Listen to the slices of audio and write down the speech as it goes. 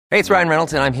Hey, it's Ryan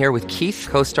Reynolds, and I'm here with Keith,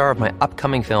 co-star of my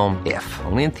upcoming film, If,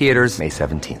 only in theaters May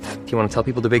 17th. Do you want to tell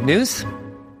people the big news?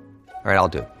 All right, I'll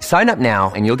do it. Sign up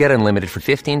now and you'll get unlimited for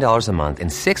 $15 a month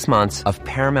and 6 months of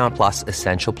Paramount Plus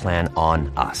Essential Plan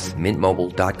on us.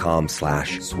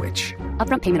 MintMobile.com/switch.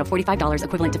 Upfront payment of $45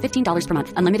 equivalent to $15 per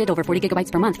month. Unlimited over 40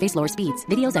 gigabytes per month. Face lower speeds.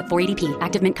 Videos at 480p.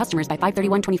 Active Mint customers by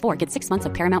 531.24 get 6 months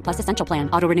of Paramount Plus Essential Plan.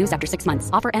 Auto renews after 6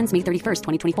 months. Offer ends May 31st,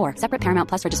 2024. Separate Paramount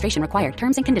Plus registration required.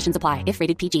 Terms and conditions apply if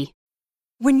rated PG.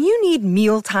 When you need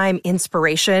mealtime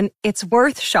inspiration, it's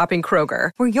worth shopping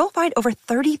Kroger, where you'll find over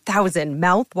 30,000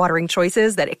 mouth-watering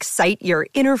choices that excite your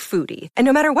inner foodie. And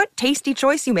no matter what tasty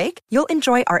choice you make, you'll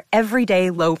enjoy our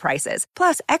everyday low prices,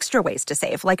 plus extra ways to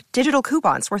save, like digital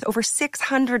coupons worth over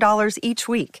 $600 each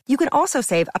week. You can also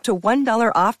save up to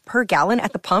 $1 off per gallon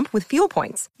at the pump with fuel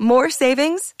points. More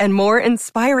savings and more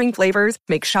inspiring flavors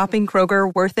make shopping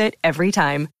Kroger worth it every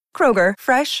time. Kroger,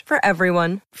 fresh for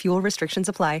everyone. Fuel restrictions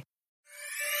apply.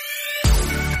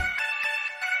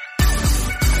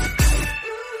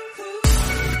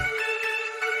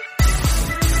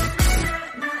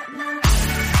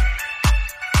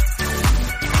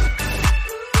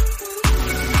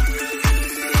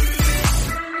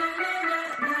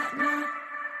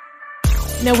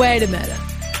 Now, wait a minute.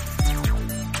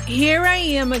 Here I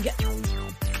am again.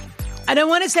 I don't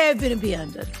want to say I've been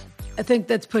abandoned. I think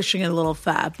that's pushing it a little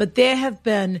far, but there have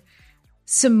been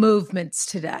some movements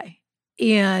today.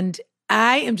 And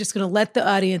I am just going to let the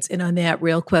audience in on that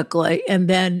real quickly. And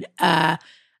then I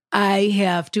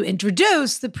have to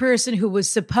introduce the person who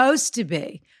was supposed to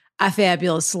be a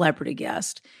fabulous celebrity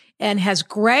guest and has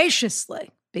graciously,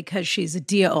 because she's a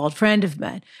dear old friend of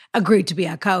mine, agreed to be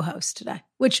our co-host today,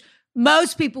 which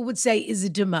most people would say is a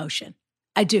demotion.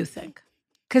 I do think.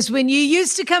 Because when you're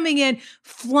used to coming in,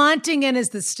 flaunting in as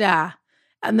the star,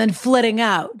 and then flitting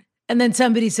out, and then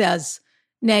somebody says,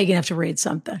 now you're going to have to read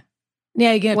something.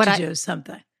 Now you're going to have to do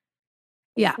something.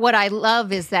 Yeah. What I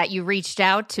love is that you reached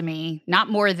out to me not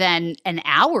more than an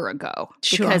hour ago.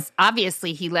 Sure. Because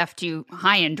obviously he left you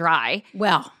high and dry.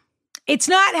 Well, it's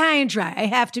not high and dry. I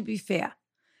have to be fair.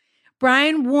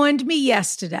 Brian warned me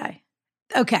yesterday.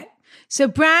 Okay. So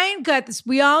Brian got this.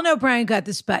 We all know Brian got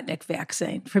the Sputnik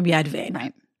vaccine from Yadvina.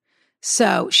 Right.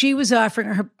 So she was offering,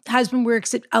 her husband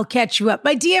works at I'll Catch You Up.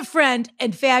 My dear friend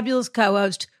and fabulous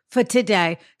co-host for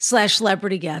today /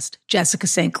 celebrity guest, Jessica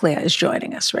St. Clair, is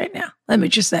joining us right now. Let me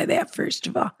just say that first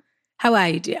of all. How are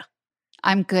you, dear?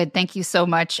 I'm good. Thank you so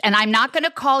much. And I'm not going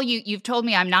to call you, you've told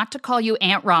me I'm not to call you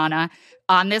Aunt Rana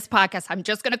on this podcast. I'm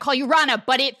just going to call you Rana,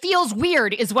 but it feels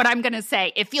weird is what I'm going to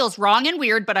say. It feels wrong and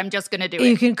weird, but I'm just going to do it.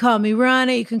 You can call me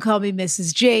Rana. You can call me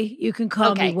Mrs. G. You can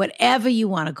call me whatever you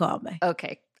want to call me.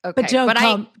 Okay. But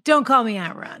don't call me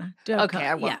Aunt Rana.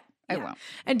 I won't. Yeah. I won't.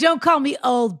 And don't call me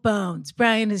Old Bones.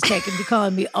 Brian has taken to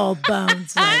calling me Old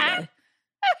Bones lately.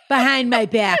 Behind my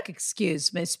back,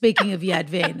 excuse me. Speaking of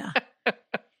Yadvina.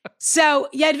 So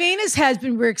Yadvina's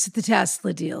husband works at the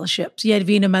Tesla dealerships.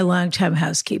 Yadvina, my longtime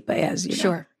housekeeper, as you know.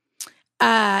 Sure.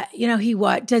 He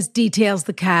does details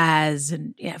the cars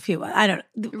and I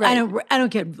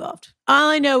don't get involved. All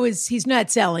I know is he's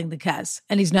not selling the cars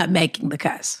and he's not making the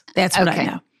cars. That's what I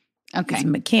know. Okay. He's a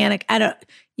mechanic.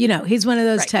 He's one of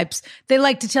those types. They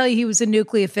like to tell you he was a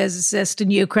nuclear physicist in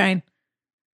Ukraine.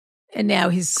 And now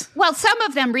he's... Well, some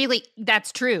of them really,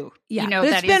 that's true. Yeah, but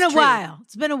it's been a while.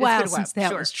 It's been a while since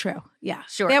that was true. Yeah,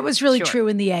 sure. That was really true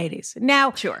in the 80s.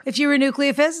 Now, if you're a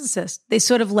nuclear physicist, they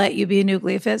sort of let you be a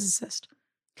nuclear physicist.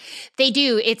 They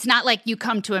do. It's not like you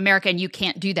come to America and you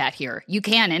can't do that here. You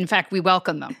can. In fact, we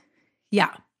welcome them.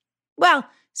 Yeah. Well,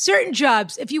 certain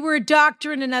jobs, if you were a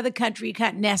doctor in another country, you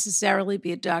can't necessarily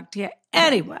be a doctor here.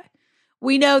 Anyway,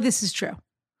 we know this is true.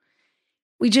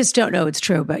 We just don't know it's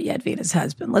true about Yadvina's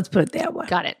husband. Let's put it that way.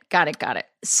 Got it.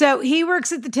 So he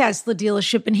works at the Tesla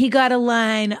dealership, and he got a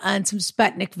line on some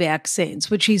Sputnik vaccines,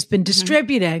 which he's been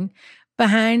distributing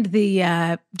behind the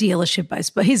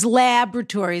dealership. His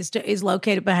laboratory is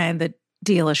located behind the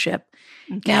dealership.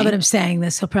 Okay. Now that I'm saying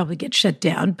this, he'll probably get shut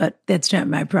down, but that's not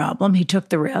my problem. He took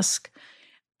the risk.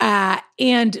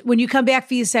 And when you come back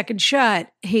for your second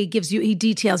shot, he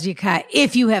details your car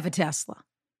if you have a Tesla.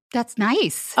 That's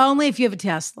nice. Only if you have a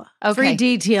Tesla. Okay. Free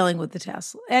detailing with the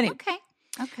Tesla. Anyway.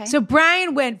 Okay. So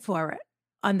Brian went for it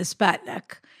on the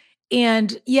Sputnik.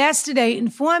 And yesterday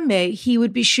informed me he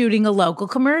would be shooting a local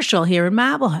commercial here in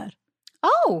Marblehead.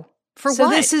 Oh, for what? So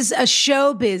this is a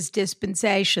showbiz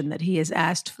dispensation that he has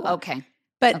asked for. Okay.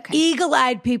 But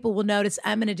eagle-eyed people will notice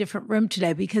I'm in a different room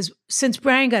today because since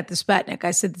Brian got the Sputnik,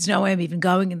 I said, there's no way I'm even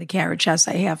going in the carriage house.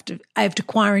 I have to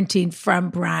quarantine from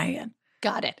Brian.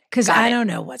 Got it. Because I don't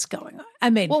know what's going on. I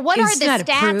mean, well, what it's are the not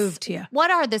stats? approved here. What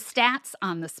are the stats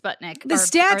on the Sputnik? The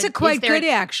stats are quite good,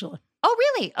 actually. Oh,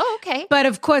 really? Oh, okay. But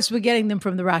of course, we're getting them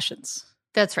from the Russians.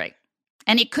 That's right.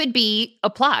 And it could be a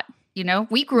plot. You know,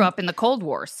 we grew up in the Cold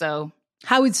War, so.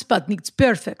 How is Sputnik? It's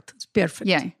perfect. It's perfect.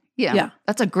 Yeah.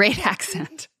 That's a great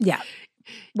accent. Yeah.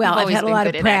 Well, I've had a lot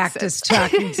of practice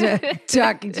talking to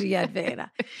Yadvina.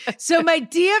 So my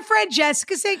dear friend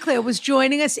Jessica St. Clair was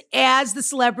joining us as the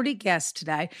celebrity guest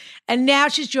today. And now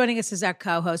she's joining us as our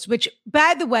co-host, which,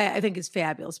 by the way, I think is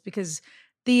fabulous because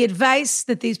the advice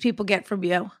that these people get from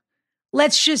you,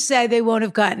 let's just say they won't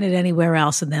have gotten it anywhere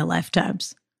else in their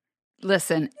lifetimes.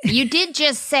 Listen, you did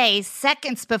just say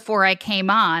seconds before I came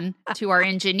on to our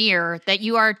engineer that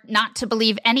you are not to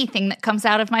believe anything that comes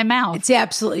out of my mouth. It's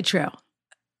absolutely true.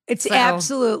 It's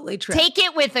absolutely true. Take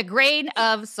it with a grain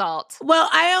of salt. Well,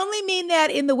 I only mean that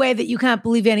in the way that you can't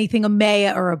believe anything a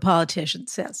mayor or a politician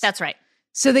says. That's right.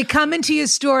 So they come into your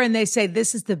store and they say,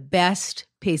 this is the best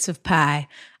piece of pie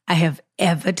I have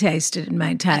ever tasted in my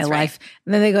entire life.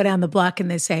 And then they go down the block and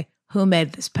they say, who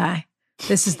made this pie?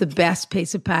 This is the best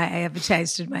piece of pie I ever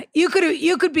tasted. You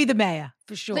could be the mayor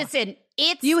for sure. Listen,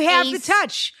 you have the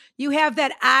touch. You have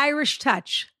that Irish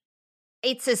touch.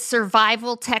 It's a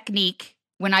survival technique.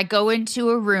 When I go into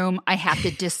a room, I have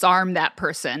to disarm that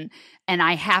person and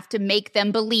I have to make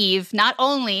them believe not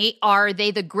only are they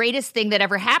the greatest thing that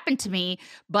ever happened to me,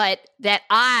 but that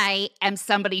I am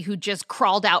somebody who just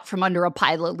crawled out from under a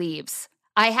pile of leaves.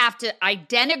 I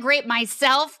denigrate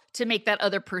myself to make that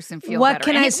other person feel better. What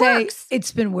can I say? Works.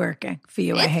 It's been working for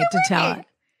you. I hate to tell it.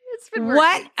 It's been working.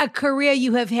 What a career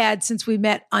you have had since we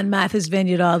met on Martha's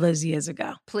Vineyard all those years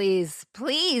ago. Please,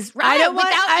 I don't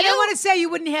want to say you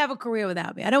wouldn't have a career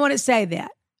without me. I don't want to say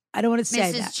that. I don't want to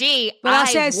say Mrs. that. G, but I'll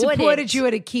say I supported wouldn't. you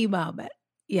at a key moment.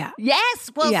 Yeah. Yes.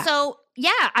 Well, so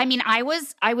yeah. I mean, I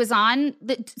was on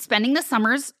spending the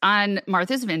summers on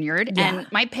Martha's Vineyard, and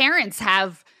my parents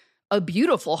have a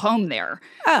beautiful home there.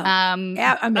 Oh, I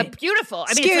mean, beautiful.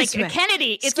 I mean, it's like a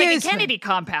Kennedy. It's like a Kennedy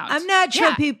compound. I'm not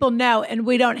sure people know, and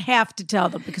we don't have to tell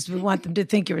them because we want them to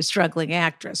think you're a struggling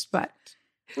actress. But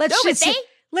let's just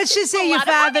say your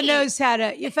father knows how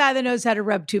to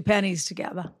rub two pennies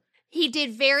together. He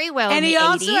did very well. And in he the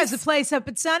also 80s. has a place up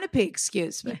at Sunapee,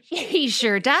 excuse me. He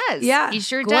sure does. Yeah. He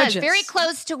sure gorgeous. does. Very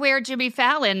close to where Jimmy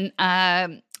Fallon,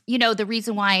 the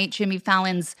reason why Jimmy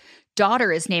Fallon's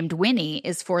daughter is named Winnie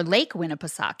is for Lake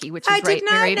Winnipesaukee, which is I did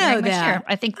not know that.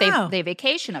 I think they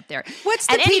vacation up there. What's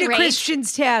the Peter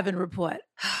Christian's Tavern report?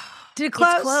 Did it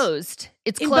close? It's closed.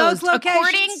 It's in closed. both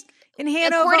locations? In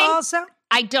Hanover also?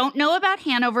 I don't know about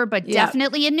Hanover, but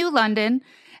definitely in New London.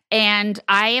 And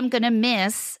I am going to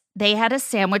miss, they had a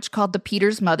sandwich called the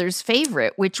Peter's Mother's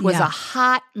Favorite, which was a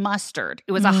hot mustard.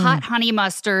 It was a hot honey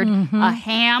mustard, a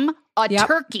ham, a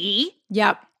turkey.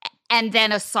 Yep. And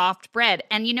then a soft bread.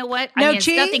 And you know what?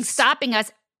 Cheese? Nothing stopping us.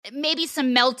 Maybe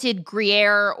some melted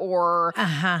Gruyere or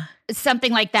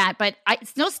something like that. But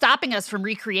it's no stopping us from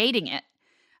recreating it.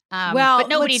 But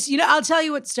nobody. I'll tell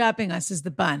you what's stopping us is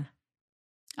the bun.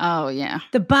 Oh, yeah.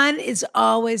 The bun is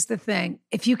always the thing.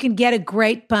 If you can get a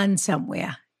great bun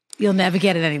somewhere, you'll never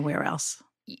get it anywhere else.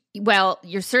 Well,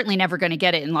 you're certainly never going to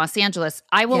get it in Los Angeles.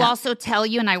 I will also tell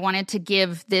you, and I wanted to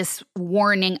give this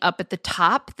warning up at the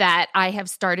top, that I have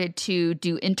started to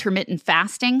do intermittent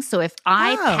fasting. So if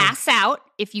I pass out,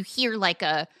 if you hear like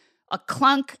a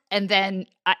clunk, and then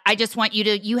I just want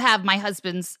you have my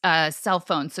husband's cell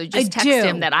phone. So just text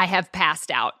him that I have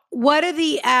passed out. What are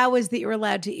the hours that you're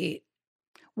allowed to eat?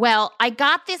 Well, I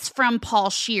got this from Paul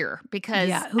Scheer because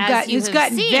he's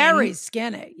gotten very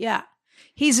skinny. Yeah.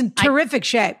 He's in terrific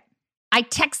shape. I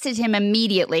texted him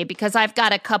immediately because I've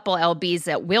got a couple LBs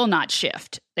that will not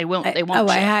shift. They won't shift.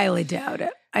 I highly doubt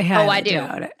it. I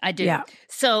doubt it. I do. Yeah.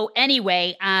 So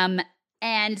anyway, and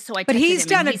so I texted him. But he's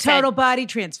done a total body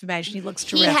transformation. He looks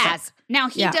terrific. He has. Now,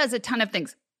 he does a ton of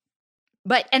things.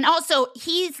 And also,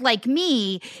 he's like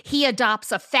me, he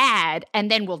adopts a fad and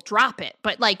then will drop it.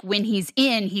 But like when he's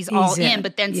in, he's all in.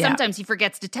 But then sometimes he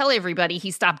forgets to tell everybody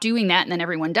he stopped doing that and then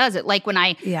everyone does it. Like when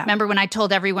remember when I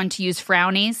told everyone to use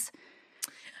Frownies?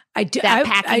 I do. That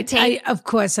packing tape? Of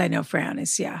course I know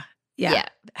Frownies, yeah.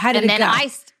 How did and it then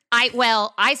go?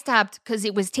 I stopped because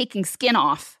it was taking skin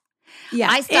off. Yeah.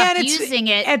 I stopped using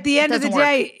it. At the end of the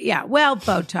day,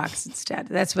 Botox instead.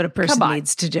 That's what a person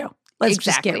needs to do. Let's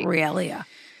just get real here.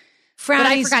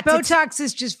 Frownies, Botox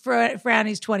is just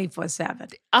Frownies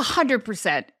 24/7.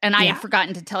 100%. And I had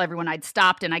forgotten to tell everyone I'd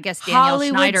stopped, and I guess Danielle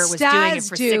Hollywood Schneider was doing it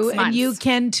for 6 months. And you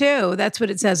can too. That's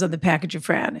what it says on the package of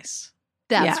Frownies.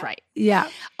 That's right. Yeah.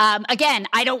 Again,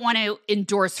 I don't want to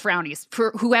endorse Frownies.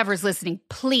 For whoever's listening,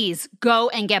 please go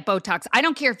and get Botox. I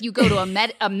don't care if you go to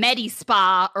a Medi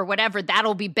Spa or whatever.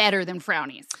 That'll be better than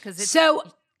Frownies. So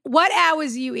what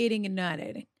hours are you eating and not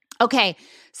eating? Okay,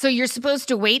 so you're supposed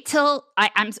to wait till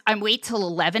I'm wait till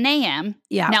 11 a.m.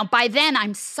 Yeah. Now, by then,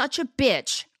 I'm such a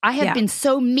bitch. I have been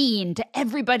so mean to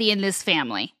everybody in this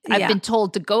family. I've been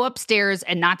told to go upstairs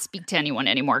and not speak to anyone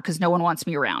anymore because no one wants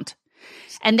me around.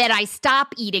 And then I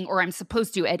stop eating, or I'm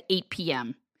supposed to, at 8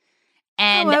 p.m.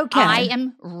 And I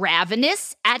am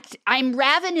ravenous. I'm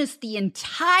ravenous the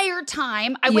entire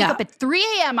time. I wake up at 3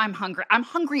 a.m. I'm hungry. I'm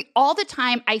hungry all the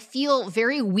time. I feel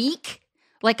very weak,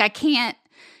 like I can't.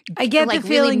 I get the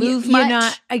feeling really move you're much.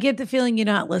 not. I get the feeling you're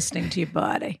not listening to your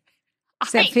body.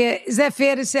 Is that fair? Is that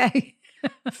fair to say?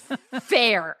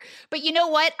 Fair. But you know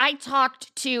what? I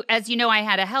talked to, as you know, I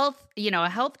had a health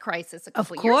crisis a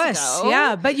couple years ago.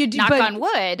 Yeah. But you do. Knock on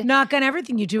wood. Knock on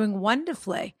everything. You're doing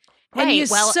wonderfully. And Right, you're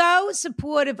well- so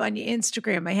supportive on your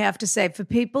Instagram, I have to say. For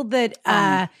people that,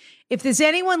 if there's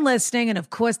anyone listening, and of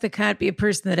course there can't be a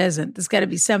person that isn't, there's got to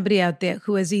be somebody out there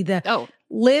who has either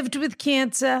lived with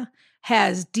cancer,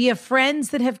 has dear friends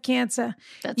that have cancer.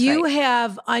 That's you right.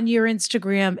 have on your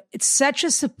Instagram, it's such a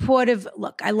supportive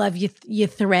look. I love your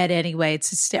thread anyway.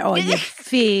 It's your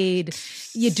feed.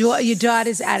 Your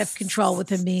daughter's out of control with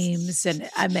her memes, and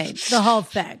I mean the whole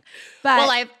thing.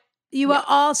 But you are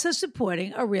also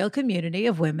supporting a real community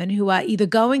of women who are either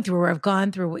going through or have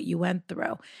gone through what you went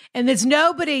through. And there's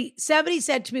nobody. Somebody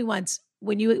said to me once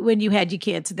when you had your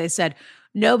cancer, they said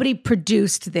nobody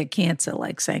produced their cancer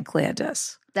like St. Clair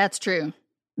does. That's true.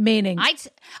 Meaning I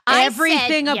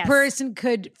everything said, a person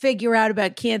could figure out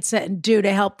about cancer and do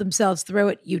to help themselves through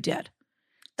it, you did.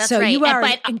 That's so right. you are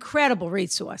an incredible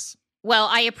resource. Well,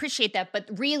 I appreciate that, but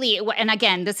really, and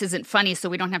again, this isn't funny, so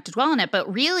we don't have to dwell on it,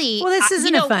 but really— Well, this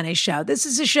isn't a funny show. This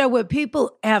is a show where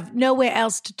people have nowhere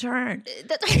else to turn.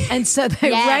 And so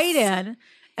they write in,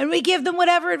 and we give them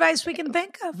whatever advice we can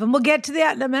think of. And we'll get to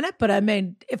that in a minute, but I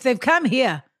mean, if they've come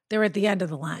here, they're at the end of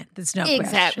the line. There's no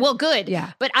question. Well, good.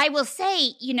 Yeah. But I will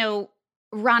say,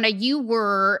 Rana, you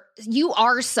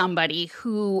are somebody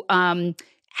who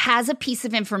has a piece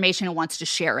of information and wants to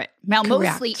share it. Now,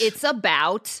 mostly it's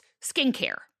about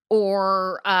skincare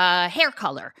or hair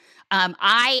color.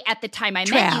 At the time I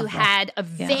met you, had a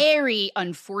very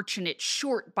unfortunate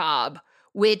short bob,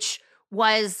 which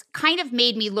was kind of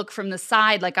made me look from the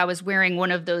side like I was wearing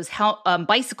one of those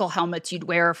bicycle helmets you'd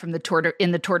wear from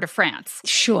in the Tour de France.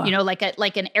 Sure. Like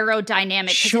an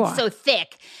aerodynamic, because it's so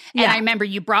thick. And I remember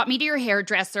you brought me to your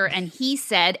hairdresser and he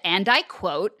said, and I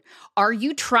quote, "Are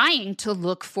you trying to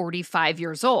look 45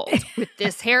 years old with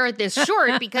this hair this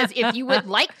short? Because if you would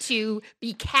like to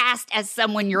be cast as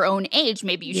someone your own age,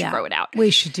 maybe you should grow it out." We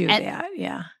should do that,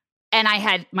 yeah. And I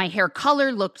had my hair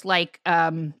color looked like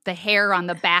the hair on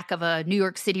the back of a New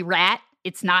York City rat.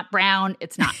 It's not brown.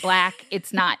 It's not black.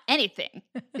 It's not anything.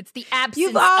 It's the absence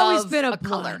You've always of been a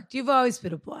color. blonde. You've always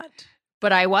been a blonde.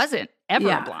 But I wasn't ever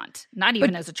a blonde, not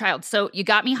even as a child. So you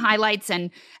got me highlights,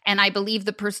 and I believe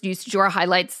the person who used to do our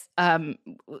highlights,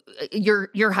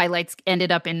 your highlights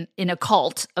ended up in a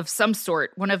cult of some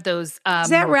sort. One of those. Is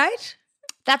that right?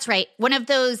 That's right. One of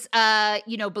those,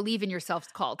 believe in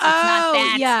yourself cults. It's not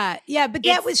that. Yeah. But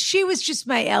she was just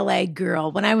my LA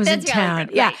girl when I was in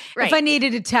town. Right. If I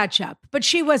needed a touch up, but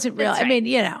she wasn't real. Right. I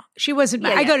mean, she wasn't.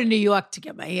 I go to New York to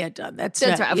get my hair done. That's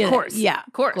right. Of course. Yeah.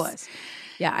 Of course.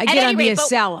 Yeah. I get on the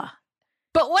Acela.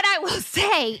 But what I will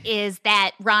say is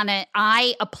that, Rana,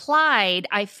 I applied,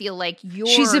 I feel like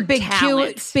She's a big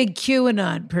talent. big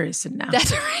QAnon person now.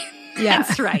 That's right. Yeah.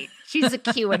 That's right. She's a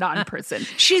QAnon person.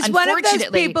 She's one of those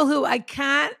people who I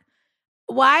can't.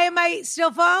 Why am I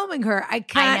still following her? I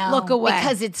can't look away.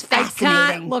 Because it's fascinating.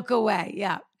 I can't look away.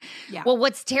 Yeah. Well,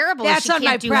 what's terrible is she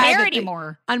can't do hair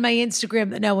anymore. On my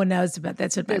Instagram that no one knows about.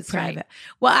 That's on my private. Right.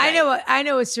 Well, right. I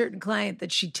know a certain client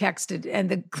that she texted, and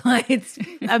the clients,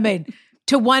 I mean,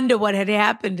 to wonder what had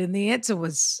happened, and the answer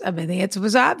was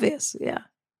obvious. Yeah.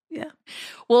 Yeah.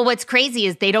 Well, what's crazy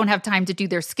is they don't have time to do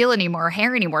their skill anymore,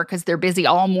 hair anymore, because they're busy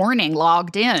all morning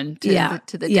logged in to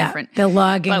the different. They're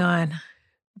logging on.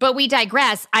 But we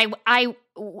digress.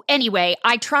 Anyway,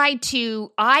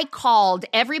 I called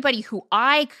everybody who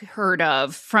I heard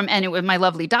of and with my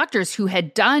lovely doctors who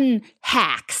had done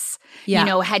hacks,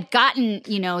 had gotten,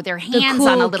 their hands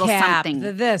on a little something.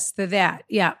 The this, the that.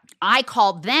 Yeah. I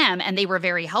called them and they were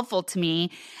very helpful to me.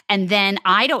 And then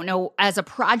I don't know, as a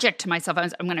project to myself,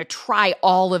 I'm going to try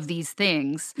all of these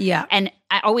things. Yeah. And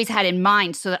I always had in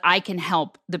mind so that I can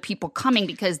help the people coming,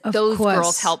 because those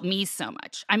girls help me so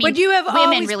much. I mean, but you have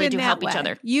women really do help each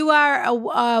other. You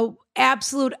are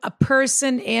a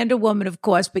person and a woman, of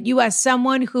course, but you are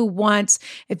someone who wants,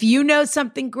 if you know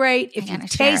something great, if you've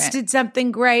tasted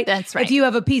something great, that's right. If you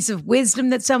have a piece of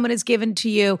wisdom that someone has given to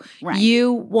you,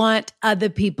 you want other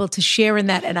people to share in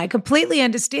that. And I completely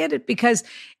understand it, because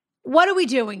what are we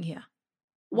doing here?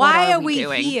 Why are we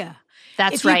here?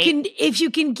 That's right. If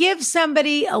you can give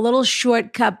somebody a little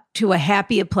shortcut to a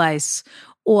happier place,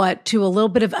 or to a little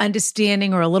bit of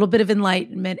understanding or a little bit of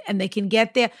enlightenment, and they can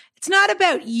get there. It's not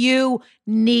about you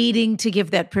needing to give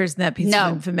that person that piece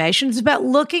of information. It's about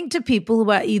looking to people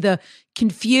who are either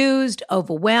confused,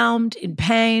 overwhelmed, in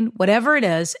pain, whatever it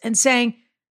is, and saying,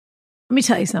 let me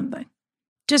tell you something.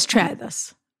 Just try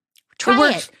this.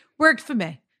 Try it. Worked for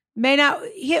me. May not.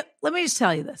 Here, let me just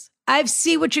tell you this. I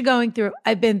see what you're going through.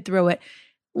 I've been through it.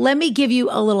 Let me give you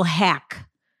a little hack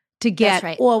to get,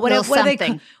 or what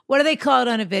do they call it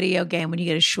on a video game when you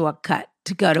get a shortcut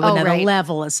to go to another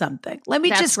level or something? Let me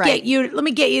get you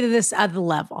to this other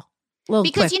level. A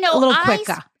little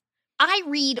quicker. I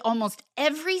read almost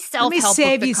every self-help book that comes out.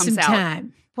 Let me save you some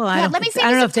time. Well, I don't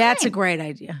know if that's a great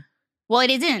idea. Well,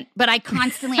 it isn't, but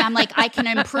I'm like, I can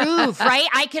improve, right?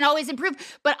 I can always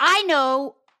improve. But I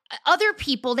know other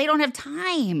people, they don't have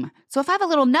time. So if I have a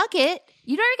little nugget,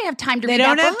 you don't even have time to read that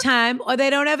book. They don't have time, or they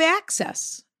don't have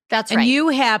access. That's right. And you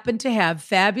happen to have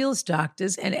fabulous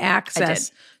doctors and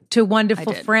access to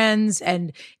wonderful friends,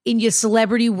 and in your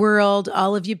celebrity world,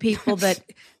 all of you people that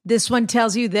this one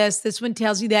tells you this one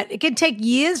tells you that. It can take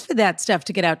years for that stuff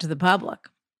to get out to the public.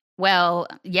 Well,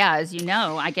 yeah, as you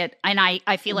know, I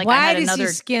feel like Why does your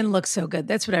skin look so good?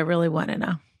 That's what I really want to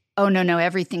know. Oh, no,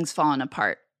 everything's falling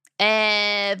apart.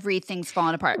 Everything's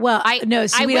falling apart. Well, we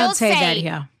don't say that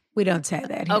here. We don't say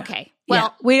that here. Okay.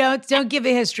 Well, we don't give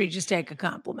a history, just take a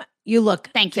compliment. You look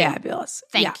fabulous.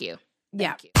 Thank you.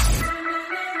 Thank you.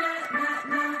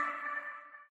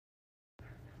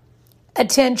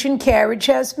 Attention Carriage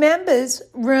House members,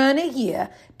 Rana here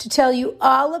to tell you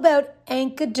all about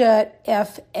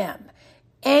Anchor.fm.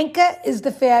 Anchor is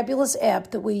the fabulous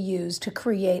app that we use to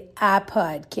create our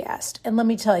podcast. And let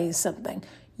me tell you something.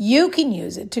 You can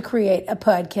use it to create a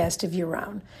podcast of your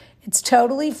own. It's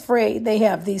totally free. They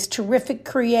have these terrific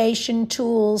creation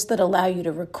tools that allow you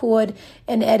to record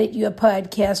and edit your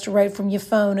podcast right from your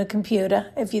phone or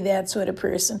computer, if you're that sort of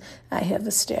person. I have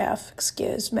a staff,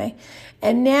 excuse me.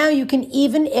 And now you can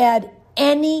even add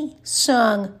any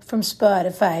song from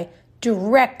Spotify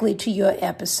directly to your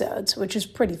episodes, which is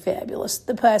pretty fabulous.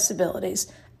 The possibilities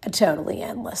are totally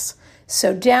endless.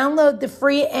 So download the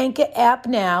free Anchor app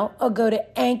now, or go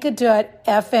to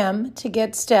anchor.fm to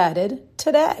get started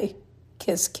today.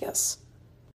 Kiss, kiss.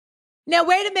 Now,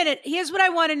 wait a minute. Here's what I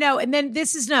want to know. And then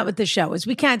this is not what the show is.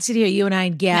 We can't sit here, you and I,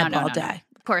 and gab all day.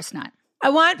 No. Of course not. I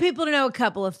want people to know a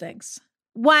couple of things.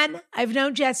 One, I've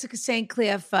known Jessica St.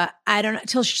 Clair for,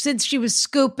 since she was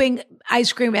scooping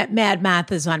ice cream at Mad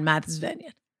Martha's on Martha's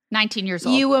Vineyard. 19 years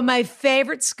old. You were my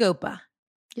favorite scooper.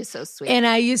 You're so sweet. And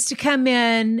I used to come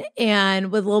in,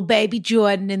 and with little baby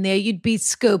Jordan in there, you'd be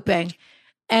scooping.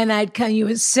 And I'd come, you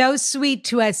were so sweet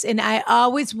to us. And I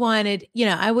always wanted,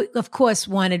 of course,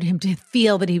 wanted him to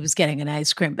feel that he was getting an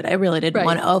ice cream, but I really didn't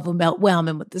want to overwhelm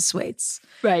him with the sweets.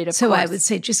 Right, of so course. I would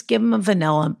say, just give him a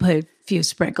vanilla and put a few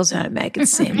sprinkles on it, make it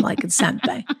seem like it's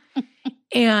something.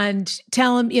 And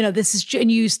tell him, this is, and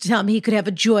you used to tell him he could have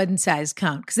a Jordan-sized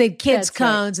cone, because they had kids'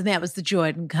 cones, and that was the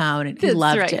Jordan cone, and he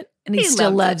loved it. And he still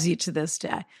loves you to this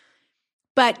day.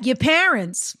 But your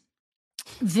parents,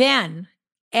 then,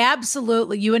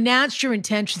 absolutely, you announced your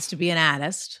intentions to be an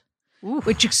artist,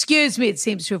 which, excuse me, it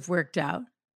seems to have worked out.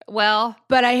 Well.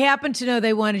 But I happen to know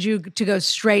they wanted you to go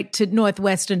straight to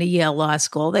Northwestern or Yale Law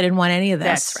School. They didn't want any of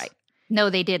this. That's right. No,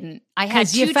 they didn't. I had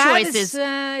two your father's choices.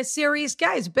 A serious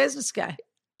guy. He's a business guy.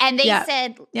 And they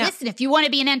said, listen, if you want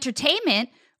to be in entertainment,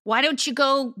 why don't you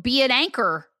go be an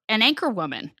anchor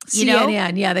woman?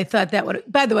 CNN, yeah, they thought that would.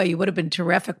 By the way, you would have been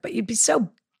terrific, but you'd be so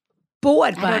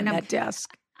bored behind that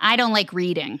desk. I don't like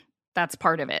reading. That's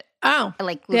part of it. Oh, I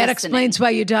like that listening. explains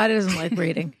why your daughter doesn't like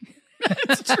reading.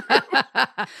 It's true.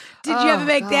 Did you ever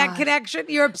make that connection?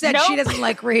 You're upset she doesn't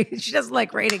like reading. She doesn't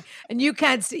like reading, and you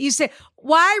can't. You say,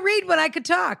 "Why read when I could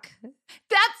talk?"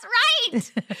 That's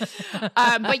right.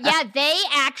 But yeah, they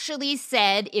actually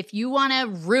said, if you want to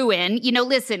ruin,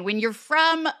 listen, when you're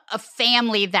from a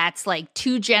family that's like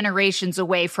 2 generations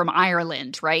away from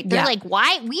Ireland, right? They're like,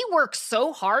 why? We work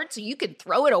so hard so you can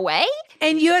throw it away?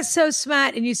 And you're so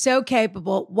smart and you're so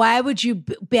capable. Why would you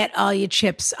bet all your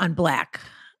chips on black?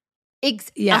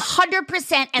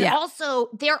 100%. And also,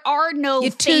 there are no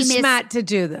You're too smart to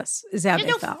do this, is how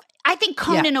they felt. I think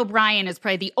Conan O'Brien is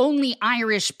probably the only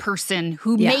Irish person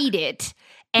who made it.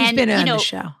 And he's been on the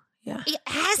show. Yeah.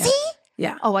 Has he?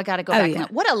 Yeah. Oh, I got to go back. yeah.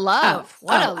 What a love.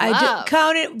 What a love.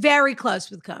 Conan, very close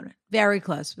with Conan. Very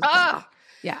close with Conan.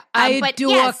 Yeah. I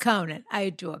adore Conan. I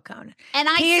adore Conan. And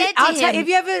I said to him, have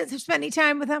you ever spent any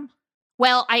time with him?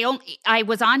 Well, I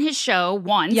was on his show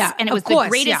once, and it was the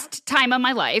greatest time of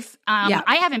my life.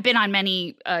 I haven't been on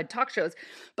many talk shows,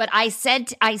 but I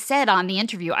said on the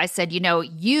interview, I said,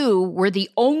 you were the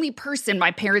only person my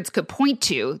parents could point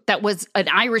to that was an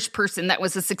Irish person that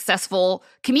was a successful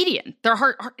comedian.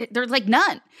 They're like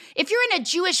none. If you're in a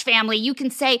Jewish family, you can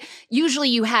say usually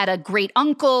you had a great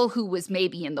uncle who was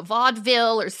maybe in the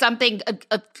vaudeville or something,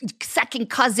 a second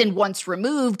cousin once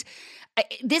removed.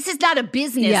 This is not a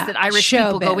business that Irish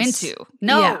people go into.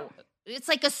 No, it's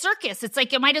like a circus. It's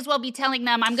like you might as well be telling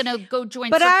them, I'm going to go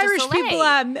join Cirque du Soleil. But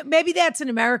Irish people, maybe that's in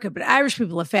America, but Irish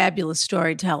people are fabulous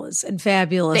storytellers and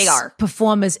fabulous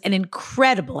performers and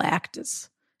incredible actors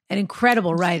and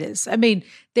incredible writers. I mean,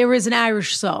 there is an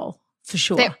Irish soul for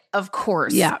sure. Of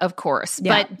course. Yeah. Of course.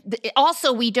 Yeah. But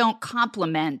also we don't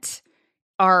compliment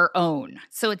our own.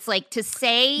 So it's like to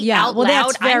say out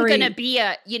loud, I'm going to be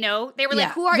they were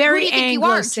like, who do you think you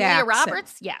are? Julia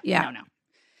Roberts? Yeah.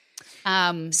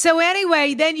 No. So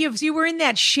anyway, then you were in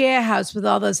that share house with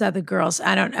all those other girls.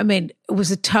 It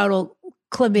was a total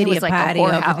chlamydia party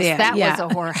over there. That was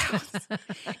a whorehouse.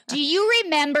 Do you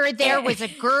remember there was a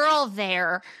girl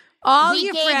there? All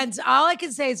your friends, all I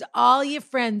can say is all your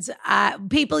friends,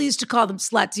 people used to call them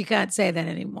sluts. You can't say that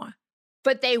anymore.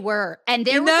 But they were. And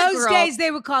there in was those a girl, days, they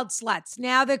were called sluts.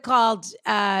 Now they're called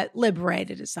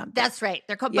liberated or something. That's right.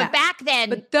 They're called, but back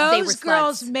then, but those they were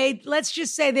girls sluts. let's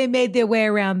just say they made their way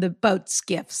around the boat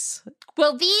skiffs.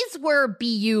 Well, these were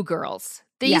BU girls.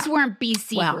 These weren't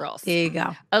BC girls. There you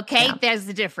go. Okay, there's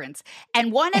the difference.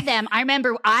 And one of them, I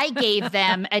remember I gave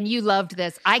them, and you loved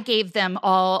this, I gave them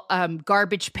all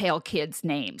Garbage Pail Kids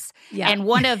names. Yeah. And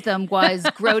one of them was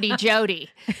Grody Jody.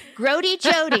 Grody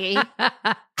Jody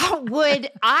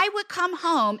I would come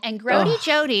home and Grody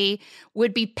Jody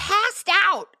would be passed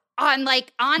out on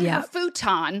her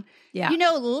futon. Yeah.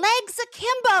 Legs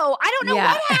akimbo. I don't know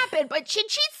what happened, but she'd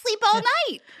sleep all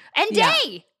night and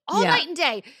day. All night and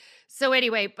day. So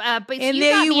anyway, but and you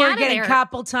there got you me were out of getting there.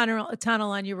 carpal tunnel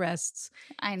on your wrists.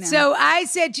 I know. So I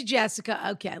said to Jessica,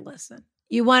 "Okay, listen,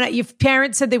 your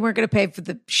parents said they weren't going to pay for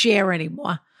the share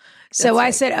anymore. So I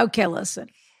said, okay, listen,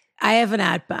 I have an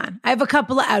outbarn. I have a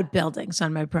couple of outbuildings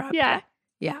on my property.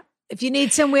 Yeah. If you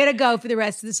need somewhere to go for the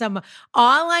rest of the summer,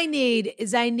 all I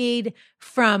need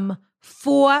from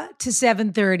 4 to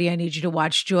 7:30. I need you to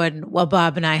watch Jordan while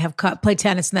Bob and I play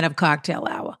tennis and then have cocktail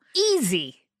hour.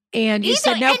 Easy." And you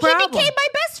said, no problem. And he became my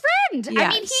best friend. Yeah,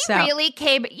 I mean, he really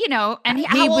came, and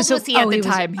how old was he at the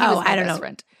time? He was my best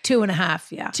friend.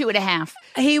 2.5, yeah. 2.5.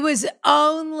 He was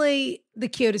only the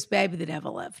cutest baby that ever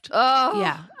lived. Oh.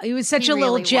 Yeah. He was such a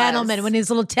little gentleman. When his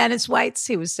little tennis whites,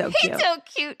 he was so cute. He's so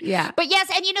cute. Yeah. But yes,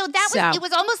 and it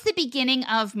was almost the beginning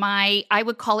of I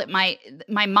would call it my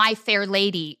My Fair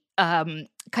Lady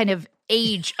kind of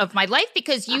age of my life,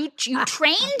 because you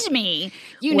trained me,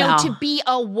 to be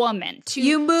a woman.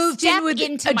 You moved in with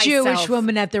a Jewish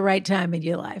woman at the right time in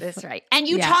your life. That's right. And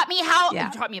you taught me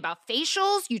you taught me about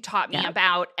facials. You taught me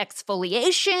about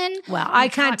exfoliation. Well, I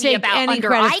can't take any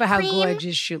credit for how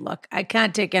gorgeous you look. I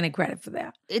can't take any credit for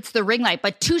that. It's the ring light.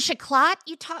 But touche éclat,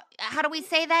 you taught, how do we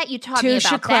say that? You taught me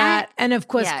about that. And of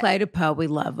course, Clé de Peau, we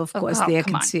love, of course, their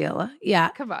concealer. On.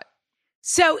 Yeah. Come on.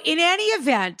 So in any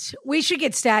event, we should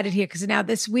get started here, because now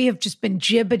we have just been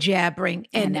jibber-jabbering,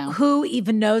 and who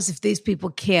even knows if these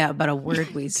people care about a word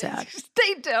we said.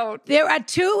 They don't. There are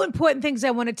two important things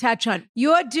I want to touch on.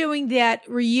 You're doing that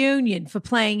reunion for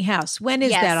Playing House. When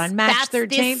is that? On March 13th?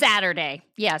 This Saturday.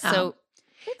 Yeah, so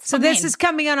so this is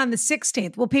coming out on the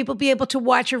 16th. Will people be able to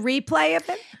watch a replay of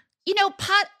it?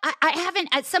 I haven't.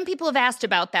 Some people have asked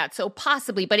about that, so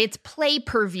possibly, but it's Play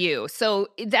Per View. So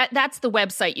that's the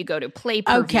website you go to. Play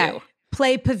Per View. Okay,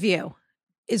 Play Per View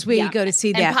is where you go to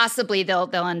see that. And possibly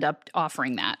they'll end up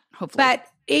offering that. Hopefully, but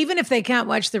even if they can't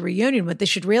watch the reunion, what they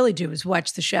should really do is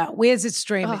watch the show. Where's it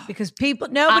streaming? Because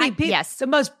yes, the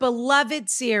most beloved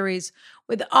series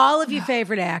with all of your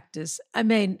favorite actors. I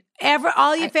mean,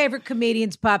 all your favorite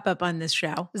comedians pop up on this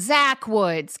show. Zach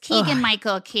Woods,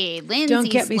 Keegan-Michael Key, Lindsay Don't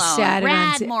get me Sloan, started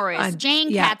Brad Morris,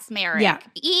 Jane Katzmarek,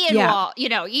 Ian Wall,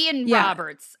 Ian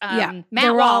Roberts, Matt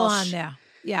They're Walsh. all on there.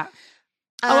 Yeah.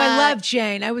 I love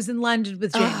Jane. I was in London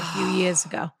with Jane a few years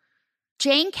ago.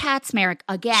 Jane Katzmarek,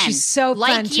 again, she's so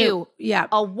like fun you, yeah,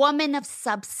 a woman of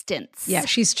substance. Yeah,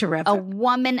 she's terrific. A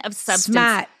woman of substance.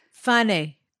 Smart,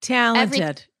 funny,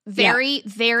 talented. Very,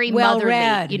 very well motherly,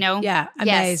 read. Yeah,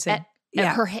 amazing.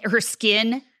 Yes, her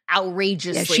skin,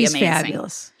 outrageously she's amazing.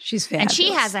 fabulous. She's fabulous. And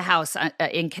she has a house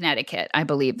in Connecticut, I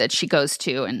believe, that she goes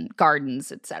to, and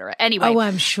gardens, etc. Anyway. Oh,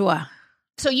 I'm sure.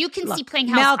 So you can see Playing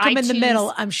House. Malcolm iTunes. in the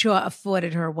Middle, I'm sure,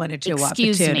 afforded her one or two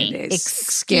opportunities.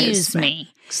 Excuse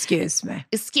me. Excuse me.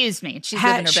 Excuse me. She's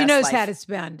living her best she knows life. how to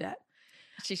spend it.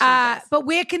 She sure does. But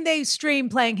where can they stream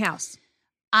Playing House?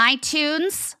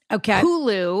 iTunes, Okay.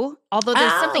 Hulu. Although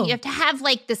there's something you have to have,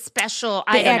 like the special,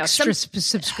 The I don't extra know,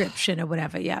 subscription or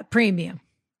whatever. Yeah, premium.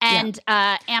 and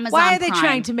Amazon. Why are they Prime.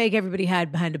 trying to make everybody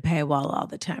hide behind a paywall all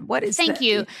the time? What is Thank the-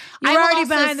 you. You're I will already also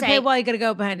behind the say- paywall. You got to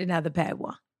go behind another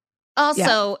paywall.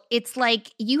 Also, it's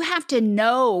like you have to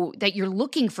know that you're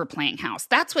looking for Playing House.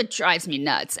 That's what drives me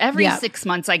nuts. Every 6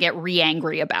 months, I get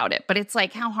re-angry about it. But it's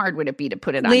like, how hard would it be to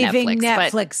put it on Leaving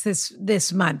Netflix? Netflix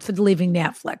this month, leaving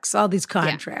Netflix, all these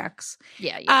contracts.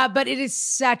 Yeah. But it is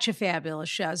such a fabulous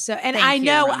show. So, and Thank I you,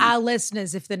 know Rona. our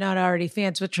listeners, if they're not already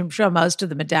fans, which I'm sure most of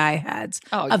them are diehards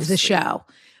Oh, of you're the sweet. show.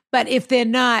 But if they're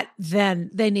not,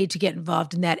 then they need to get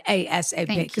involved in that ASAP.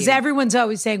 Thank Because you. everyone's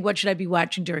always saying, what should I be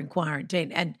watching during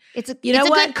quarantine? And It's a, you know it's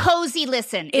a what? good cozy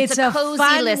listen. It's a a cozy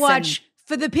fun listen. watch.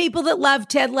 For the people that love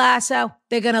Ted Lasso,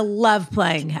 they're going to love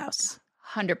Playing House.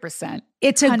 100%.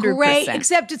 It's a 100%. great,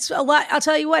 except it's a lot. I'll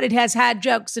tell you what, it has hard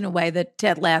jokes in a way that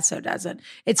Ted Lasso doesn't.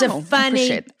 It's Oh, a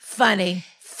appreciate it.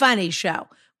 funny show.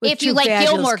 with If you two like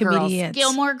fabulous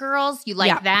Gilmore Girls, you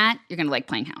like that, you're going to like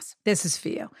Playing House. This is for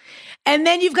you. And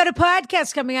then you've got a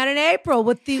podcast coming out in April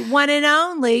with the one and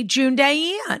only June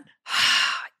Diane.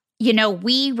 You know,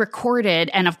 we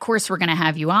recorded, and of course we're going to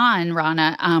have you on,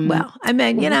 Rana. Well, I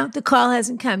mean, the call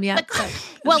hasn't come yet.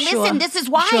 Well, listen, this is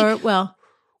why. Sure it will.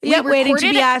 We Yeah, waiting to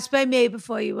recorded be it. asked by me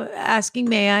before you were asking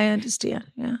me. I understand.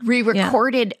 Yeah. We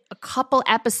recorded a couple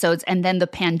episodes and then the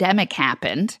pandemic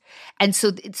happened. And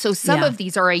so some Yeah. of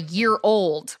these are a year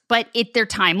old, but they're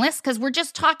timeless because we're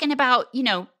just talking about,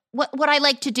 what I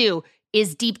like to do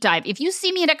is deep dive. If you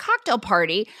see me at a cocktail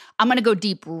party, I'm going to go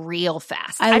deep real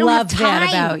fast. I don't love have that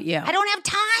time. about you. I don't have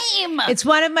time. It's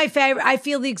one of my favorite. I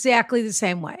feel exactly the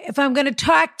same way. If I'm going to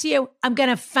talk to you, I'm going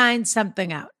to find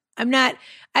something out. I'm not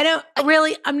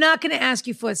going to ask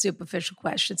you for superficial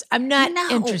questions. I'm not No.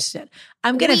 interested.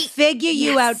 I'm going to figure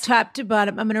you out top to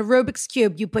bottom. I'm going to Rubik's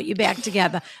Cube you, put you back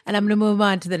together, and I'm going to move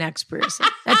on to the next person.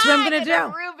 That's what I'm going to do.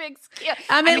 Rubik's Cube.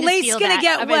 I'm at least going to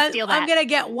get I'm gonna one. steal I'm that. going to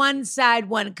get one side,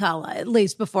 one color, at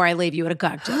least before I leave you at a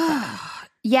cocktail party.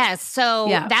 Yes, so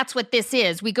Yeah. that's what this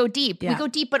is. We go deep. Yeah. We go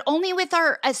deep, but only with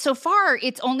our, so far,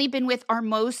 it's only been with our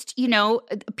most,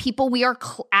 people we are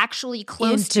actually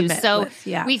close Intimate to. So with,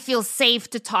 yeah. we feel safe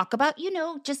to talk about,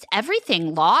 just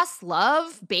everything: loss,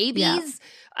 love, babies,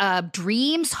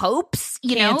 dreams, hopes,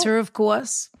 Cancer, of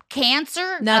course.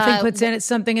 cancer. Nothing puts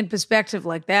something in perspective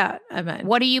like that. I mean,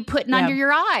 What are you putting under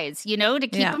your eyes, to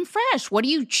keep Yeah. them fresh? What are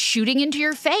you shooting into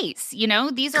your face? These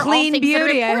are all clean things that are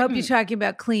beauty. I hope important. you're talking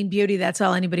about clean beauty. That's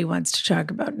all anybody wants to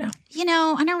talk about now.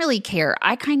 I don't really care.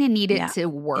 I kind of need it Yeah. to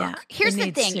work. Yeah. Here's It the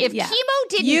needs thing. to- If yeah. chemo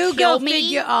didn't You kill go me,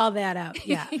 figure all that out.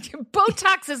 Yeah.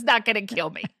 Botox is not going to kill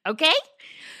me. Okay?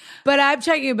 But I'm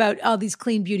talking about all these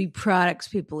clean beauty products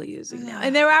people are using now.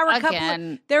 And there are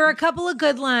Again. a couple of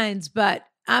good lines, but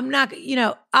I'm not,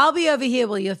 I'll be over here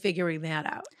while you're figuring that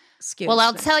out. Excuse Well,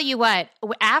 I'll me. tell you what.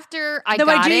 After I Though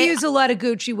got I do it, use a lot of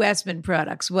Gucci Westman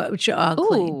products, which are all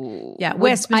clean. Ooh. Yeah,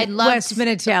 I loved- Westman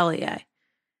Atelier.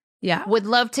 Yeah. would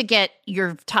love to get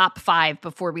your top 5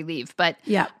 before we leave, but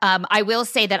Yeah. I will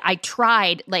say that I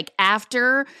tried,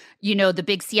 after the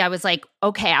big C, I was like,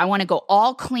 okay, I want to go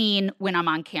all clean when I'm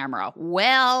on camera.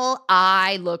 Well,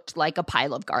 I looked like a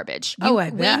pile of garbage. Oh, I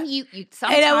bet. When you And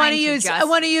sometimes I want to you use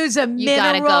just- a you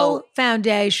gotta mineral go-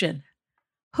 foundation.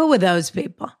 Who are those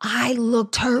people? I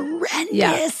looked horrendous.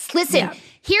 Yeah. Listen, Yeah.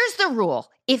 here's the rule.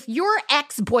 If your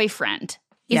ex-boyfriend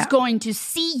is Yeah. going to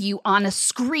see you on a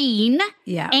screen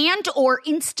Yeah. and or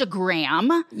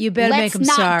Instagram, You better make let's him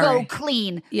not sorry. go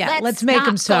clean. Yeah, let's make not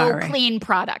him sorry. Go clean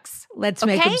products. Let's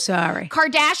make Okay? him sorry.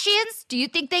 Kardashians, do you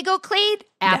think they go clean?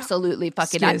 Absolutely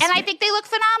fucking not. Excuse And I me. think they look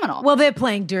phenomenal. Well, they're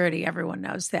playing dirty. Everyone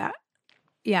knows that.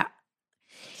 Yeah.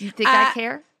 do you think I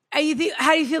care? How do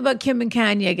you feel about Kim and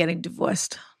Kanye getting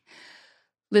divorced?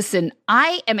 Listen,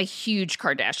 I am a huge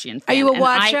Kardashian fan. Are you a and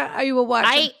watcher? Are you a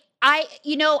watcher?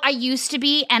 I used to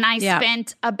be, and I Yeah.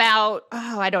 spent about,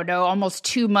 I don't know, almost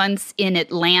 2 months in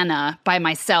Atlanta by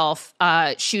myself,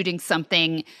 shooting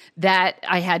something that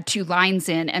I had 2 lines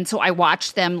in. And so I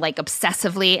watched them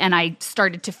obsessively, and I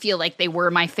started to feel like they were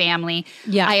my family.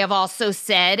 Yeah. I have also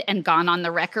said and gone on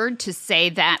the record to say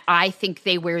that I think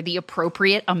they wear the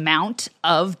appropriate amount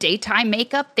of daytime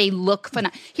makeup. They look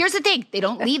phenomenal. Here's the thing. They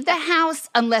don't leave the house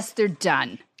unless they're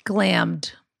done.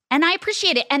 Glammed. And I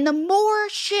appreciate it. And the more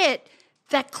shit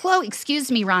that Khloe,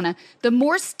 excuse me, Rana, the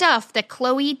more stuff that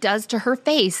Khloe does to her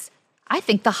face, I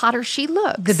think the hotter she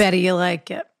looks. The better you like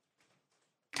it.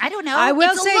 I don't know. I will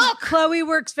It's a say look. Khloe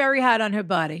works very hard on her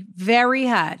body. Very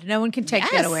hard. No one can take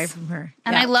that Yes. away from her.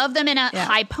 And Yeah. I love them in a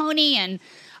high pony, and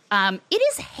it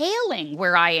is hailing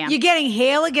where I am. You're getting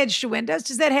hail against your windows.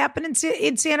 Does that happen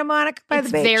in Santa Monica by It's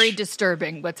the beach? very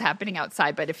disturbing what's happening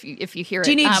outside, but if you hear it.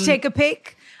 Do you need to take a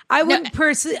peek? I wouldn't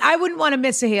I wouldn't want to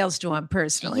miss a hailstorm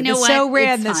personally. You know They're so what? rare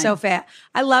It's and they're fine. so fast.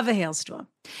 I love a hailstorm.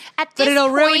 At But this it'll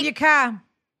ruin point, your car.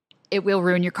 It will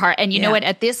ruin your car. And you know Yeah. what?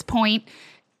 At this point,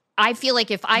 I feel like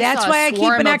if I That's saw why a I keep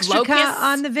swarm an of extra locusts, car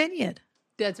on the vineyard.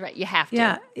 That's right. You have to.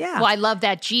 Yeah, yeah. Well, I love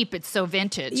that Jeep. It's so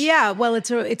vintage. Yeah, well,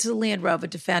 it's a Land Rover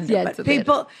Defender, Yeah, but it's a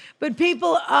people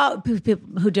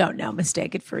who don't know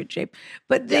mistake it for a Jeep.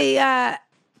 But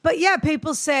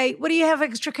people say, "What do you have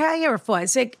extra car here for?" I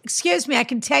say, "Excuse me, I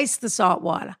can taste the salt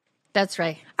water. That's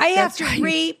right. I have That's to right.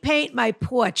 repaint my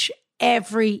porch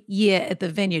every year at the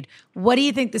vineyard. What do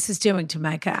you think this is doing to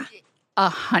my car?"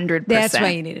 100%. That's why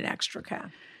you need an extra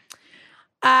car.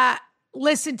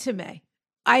 Listen to me.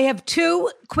 I have 2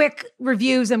 quick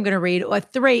reviews I'm going to read, or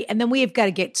 3, and then we have got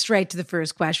to get straight to the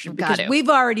first question because Got to. we've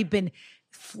already been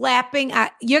flapping.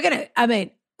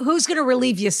 Who's going to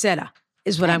relieve your sitter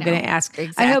is what I'm going to ask. I hope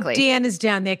Exactly. Dan is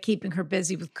down there keeping her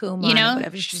busy with Kumar You or know,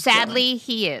 whatever she's doing. sadly,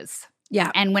 he is. Yeah.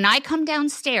 And when I come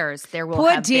downstairs, there will Poor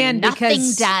have Dan, been nothing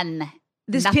because done.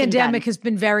 This Nothing pandemic done. has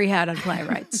been very hard on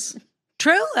playwrights.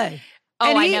 Truly. Oh,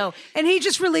 And I he- know. And he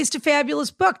just released a fabulous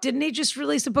book. Didn't he just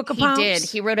release a book of He poems? did.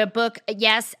 He wrote a book,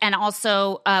 yes, and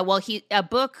also, a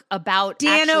book about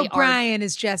Dan actually O'Brien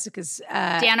is Jessica's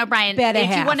Dan O'Brien. better If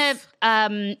half. you want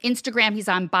to Instagram, he's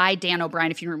on by Dan O'Brien.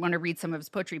 If you want to read some of his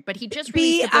poetry, but he just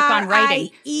released a book on writing.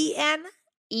 B-R-I-E-N?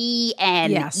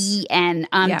 E-N. Yes. E-N.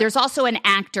 Yeah. There's also an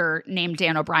actor named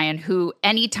Dan O'Brien who,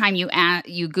 anytime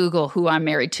you Google who I'm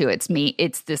married to, it's me.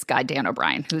 It's this guy, Dan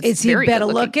O'Brien, who's Is he very better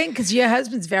good looking? Because your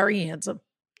husband's very handsome.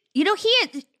 You know,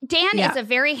 Dan Yeah. is a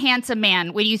very handsome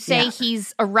man. When you say Yeah.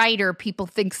 he's a writer, people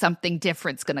think something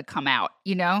different's going to come out,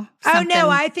 you know? Oh, Something- no,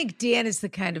 I think Dan is the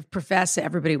kind of professor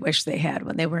everybody wished they had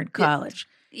when they were in college.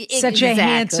 Such a Exactly.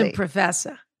 handsome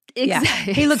professor. Yeah.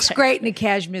 Exactly. He looks great in a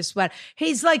cashmere sweater.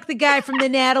 He's like the guy from the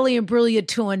Natalie and Brulia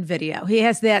Torn video. He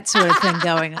has that sort of thing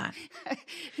going on.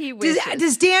 He wishes.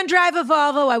 Does Dan drive a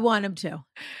Volvo? I want him to.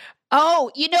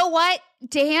 Oh, you know what,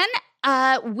 Dan?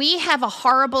 We have a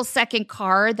horrible second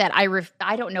car that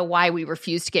I don't know why we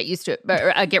refuse to get used to it,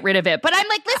 or, get rid of it. But I'm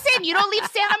like, listen, you don't leave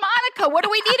Santa Monica. What do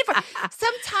we need it for?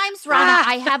 Sometimes, Rana,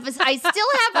 I still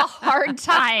have a hard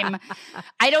time.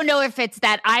 I don't know if it's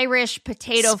that Irish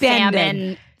potato Spending.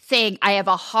 famine thing. I have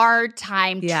a hard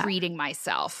time Yeah. treating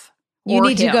myself. You or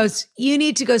need to him. go. You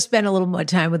need to go spend a little more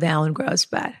time with Alan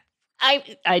Grossbad.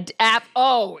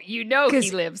 You know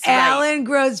he lives right. Alan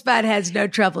Grossbad has no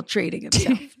trouble treating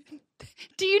himself.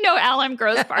 Do you know Alan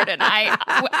Grossbart and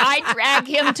I drag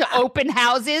him to open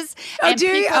houses. Oh, and do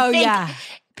you? people Oh, think, yeah.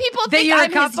 People That think you're a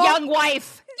I'm his couple? young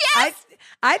wife. Yes.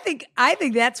 I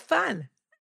think that's fun,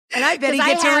 and I bet he 'Cause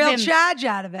I gets a have real him- charge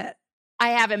out of it. I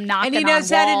have him knocking And he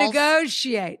knows on how to walls.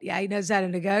 negotiate. Yeah, he knows how to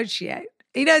negotiate.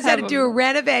 He knows how to do a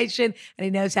renovation, and he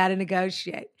knows how to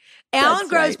negotiate. Alan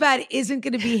That's Grossbad isn't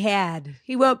going to be had.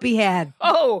 He won't be had.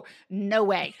 Oh, no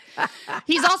way.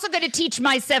 He's also going to teach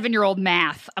my 7-year-old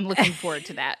math. I'm looking forward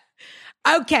to that.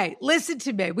 Okay, listen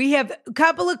to me. We have a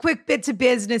couple of quick bits of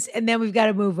business, and then we've got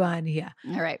to move on here.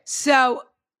 All right. So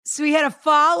we had a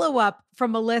follow-up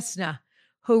from a listener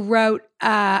who wrote,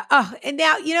 and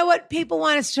now, you know what? People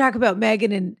want us to talk about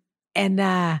Meghan and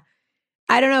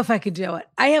I don't know if I could do it.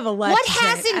 I have a lot What to say. I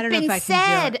hasn't don't know been if I can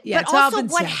do said? it. Yeah, But it's all also been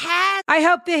what said. has... I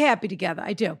hope they're happy together.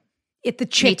 I do. At the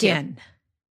chicken.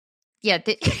 Yeah.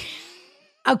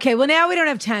 Okay, well, now we don't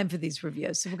have time for these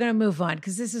reviews, so we're going to move on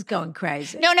because this is going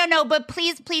crazy. No. But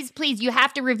please, you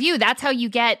have to review. That's how you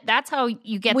get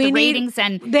the ratings.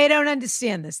 And They don't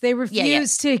understand this. They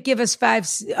refuse to give us 5,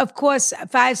 of course,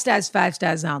 5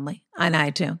 stars only on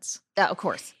iTunes. of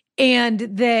course. And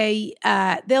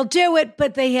they'll do it,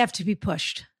 but they have to be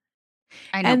pushed.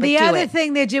 I know, And but the do other it.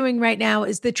 thing they're doing right now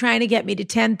is they're trying to get me to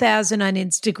 10,000 on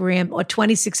Instagram or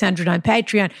 2,600 on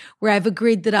Patreon, where I've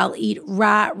agreed that I'll eat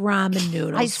raw ramen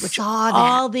noodles, which saw that.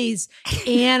 all these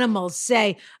animals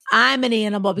say I'm an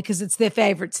animal because it's their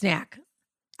favorite snack.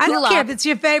 I don't care if it's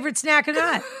your favorite snack or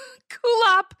not.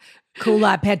 Kulop.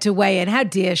 Kulop had to weigh in. How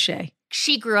dare she?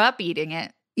 She grew up eating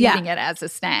it Yeah. as a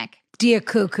snack. Dear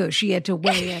Cuckoo, she had to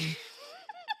weigh in.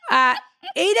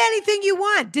 Eat anything you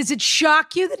want. Does it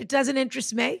shock you that it doesn't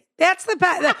interest me? That's the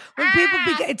part. When people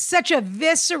it's such a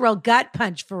visceral gut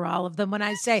punch for all of them when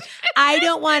I say, I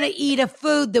don't want to eat a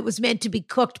food that was meant to be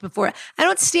cooked before. I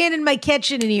don't stand in my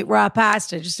kitchen and eat raw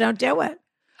pasta. Just don't do it.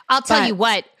 I'll tell you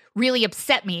what really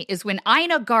upset me is when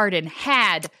Ina Garten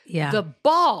had the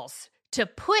balls to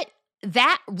put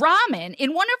that ramen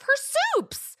in one of her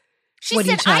soups. She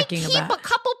said, I keep a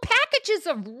couple packages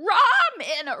of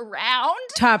ramen around.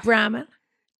 Top ramen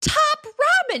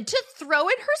To throw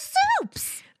in her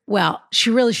soups. Well, she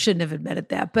really shouldn't have admitted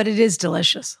that, but it is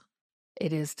delicious.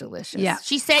 It is delicious. Yeah.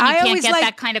 She said you can't get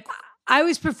that kind of I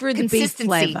always prefer the beef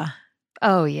flavor.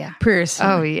 Oh, yeah.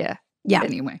 Personally. Oh, yeah. Yeah.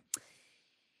 Anyway.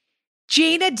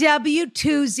 Gina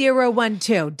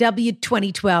W2012,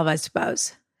 W2012, I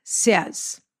suppose,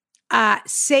 says,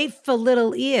 safe for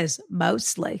little ears,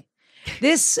 mostly.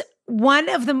 This is one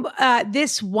of the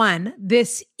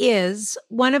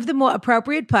more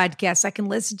appropriate podcasts I can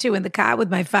listen to in the car with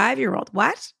my 5-year-old.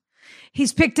 What?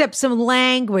 He's picked up some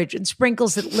language and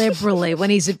sprinkles it liberally when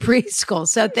he's at preschool.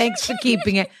 So thanks for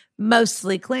keeping it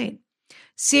mostly clean.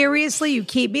 Seriously, you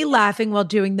keep me laughing while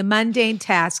doing the mundane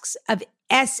tasks of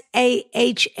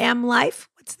SAHM life.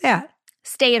 What's that?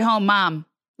 Stay-at-home mom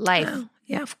life. Oh,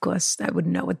 yeah, of course. I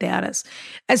wouldn't know what that is.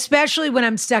 Especially when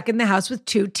I'm stuck in the house with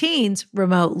 2 teens,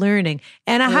 remote learning,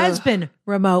 and a husband,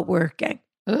 remote working.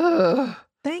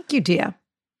 Thank you, dear.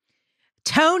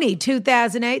 Tony,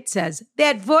 2008, says,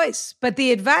 that voice, but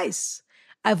the advice.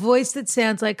 A voice that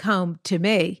sounds like home to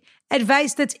me.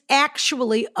 Advice that's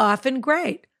actually often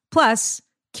great. Plus,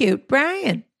 cute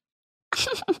Brian.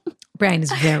 Brian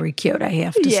is very cute, I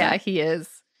have to say. Yeah, he is.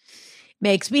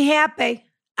 Makes me happy.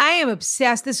 I am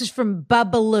obsessed. This is from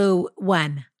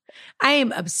Bubbaloo1. I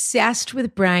am obsessed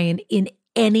with Brian in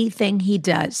anything he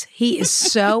does. He is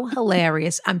so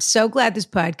hilarious. I'm so glad this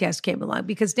podcast came along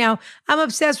because now I'm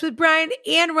obsessed with Brian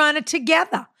and Rana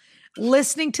together.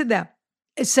 Listening to them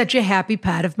is such a happy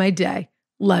part of my day.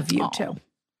 Love you too.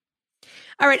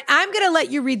 All right, I'm going to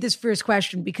let you read this first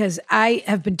question because I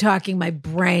have been talking my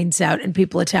brains out and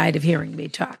people are tired of hearing me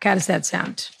talk. How does that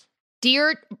sound?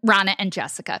 Dear Rana and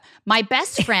Jessica, my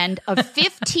best friend of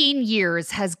 15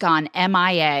 years has gone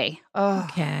MIA. Oh.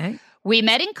 Okay. We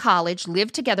met in college,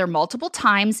 lived together multiple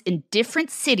times in different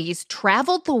cities,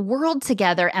 traveled the world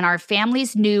together, and our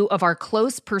families knew of our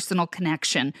close personal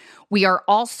connection. We are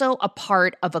also a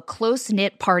part of a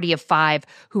close-knit party of 5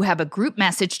 who have a group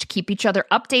message to keep each other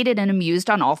updated and amused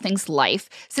on all things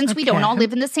life, since we don't all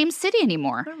live in the same city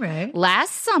anymore. All right.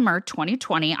 Last summer,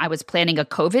 2020, I was planning a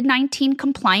COVID-19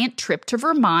 compliant trip to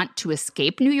Vermont to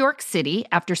escape New York City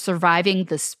after surviving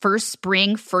the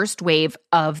first wave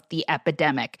of the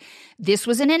epidemic. This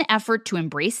was in an effort to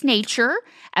embrace nature,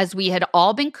 as we had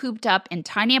all been cooped up in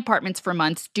tiny apartments for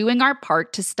months, doing our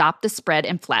part to stop the spread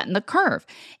and flatten the curve.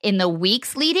 In the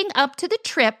weeks leading up to the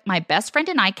trip, my best friend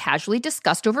and I casually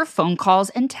discussed over phone calls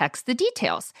and text the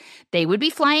details. They would be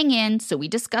flying in, so we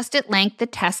discussed at length the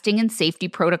testing and safety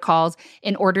protocols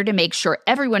in order to make sure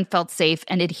everyone felt safe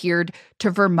and adhered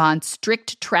to Vermont's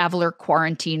strict traveler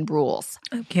quarantine rules.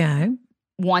 Okay.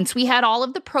 Once we had all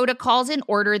of the protocols in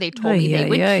order, they told me they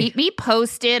would keep me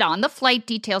posted on the flight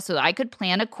details so that I could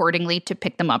plan accordingly to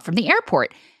pick them up from the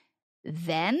airport.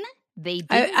 Then they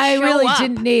didn't I show really up.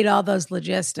 didn't need all those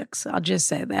logistics. I'll just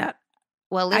say that.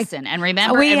 Well, listen,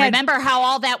 remember how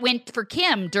all that went for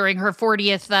Kim during her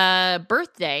 40th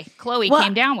birthday. Chloe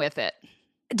came down with it.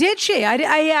 Did she?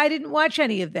 I didn't watch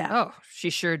any of that. Oh,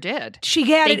 she sure did. She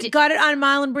got it on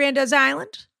Marlon Brando's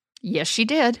island? Yes, she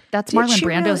did. That's Marlon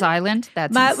Brando's island.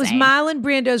 That's insane. It was Marlon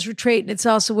Brando's retreat, and it's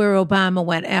also where Obama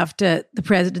went after the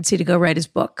presidency to go write his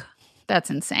book. That's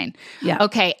insane. Yeah.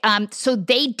 Okay. So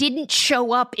they didn't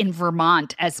show up in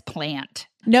Vermont as planned.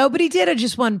 Nobody did, or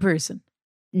just one person?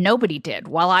 Nobody did.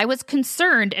 While I was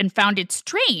concerned and found it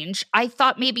strange, I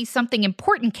thought maybe something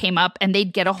important came up and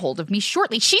they'd get a hold of me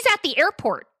shortly. She's at the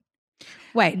airport.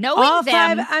 Wait, all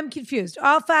 5? I'm confused.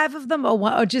 All 5 of them,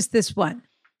 or just this one?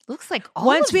 Looks like all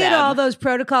Once of we them. had all those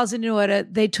protocols in order,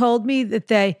 they told me that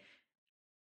they.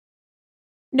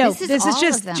 No, this is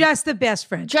just the best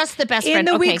friend. Just the best In friend.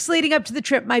 the weeks leading up to the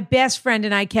trip, my best friend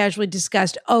and I casually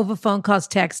discussed over phone calls,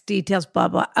 text details, blah,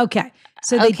 blah. Okay.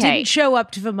 So they didn't show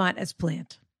up to Vermont as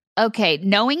planned. Okay,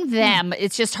 knowing them,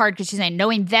 it's just hard because she's saying,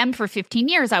 knowing them for 15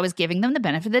 years, I was giving them the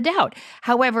benefit of the doubt.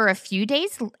 However, a few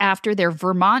days after their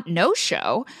Vermont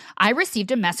no-show, I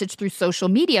received a message through social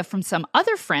media from some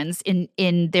other friends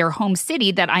in their home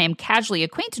city that I am casually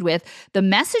acquainted with. The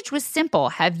message was simple.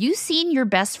 Have you seen your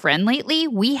best friend lately?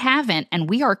 We haven't, and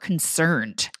we are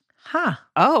concerned. Huh.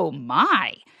 Oh,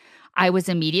 my. I was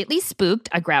immediately spooked.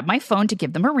 I grabbed my phone to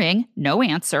give them a ring. No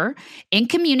answer. In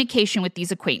communication with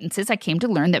these acquaintances, I came to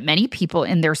learn that many people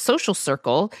in their social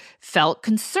circle felt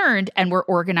concerned and were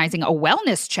organizing a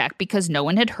wellness check because no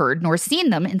one had heard nor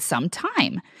seen them in some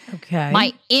time. Okay.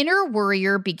 My inner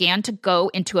worrier began to go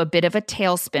into a bit of a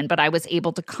tailspin, but I was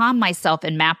able to calm myself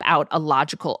and map out a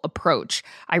logical approach.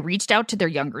 I reached out to their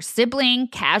younger sibling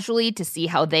casually to see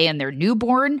how they and their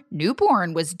newborn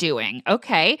was doing.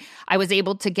 Okay. I was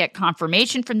able to get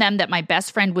confirmation from them that my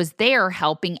best friend was there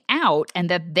helping out and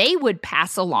that they would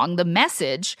pass along the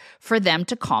message for them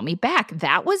to call me back.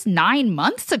 That was 9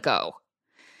 months ago.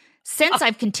 Since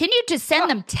I've continued to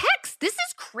send them texts, this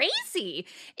is crazy.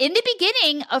 In the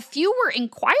beginning, a few were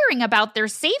inquiring about their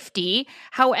safety.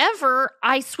 However,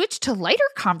 I switched to lighter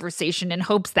conversation in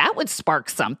hopes that would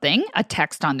spark something, a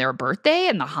text on their birthday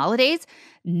and the holidays.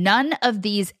 None of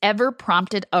these ever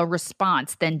prompted a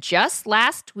response. Then just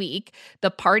last week,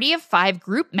 the Party of Five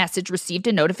group message received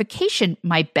a notification.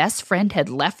 My best friend had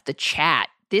left the chat.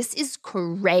 This is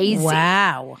crazy.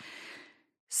 Wow.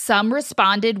 Some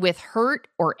responded with hurt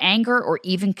or anger or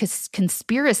even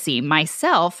conspiracy.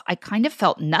 Myself, I kind of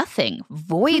felt nothing,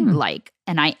 void-like.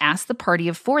 And I asked the Party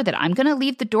of Four that I'm going to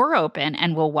leave the door open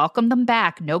and will welcome them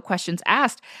back, no questions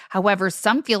asked. However,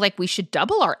 some feel like we should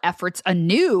double our efforts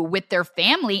anew with their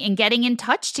family in getting in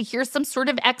touch to hear some sort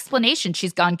of explanation.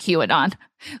 She's gone QAnon,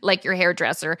 like your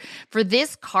hairdresser, for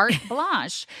this carte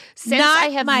blanche. Since Not I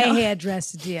have my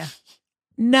hairdresser, dear.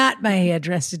 Not my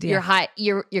hairdresser, dear.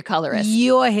 Your colorist.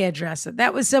 Your hairdresser.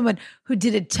 That was someone who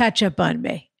did a touch-up on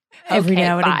me every Okay,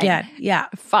 now and fine. again. Yeah.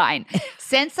 Fine.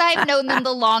 Since I've known them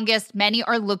the longest, many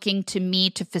are looking to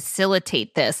me to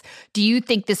facilitate this. Do you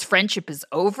think this friendship is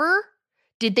over?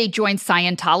 Did they join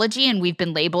Scientology and we've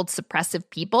been labeled suppressive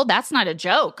people? That's not a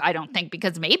joke, I don't think,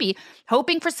 because maybe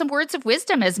hoping for some words of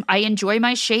wisdom as I enjoy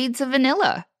my shades of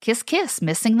vanilla. Kiss, kiss,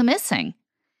 missing the missing.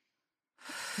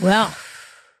 Well,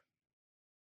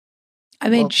 I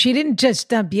mean, she didn't just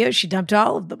dump you. She dumped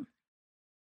all of them.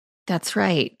 That's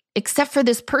right. Except for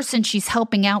this person she's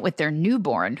helping out with their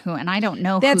newborn, and I don't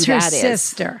know That's who her that is.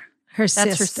 sister.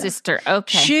 That's her sister.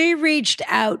 Okay. She reached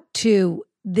out to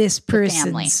this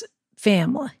person's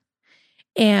family.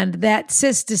 And that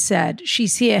sister said,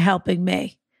 she's here helping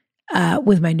me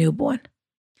with my newborn.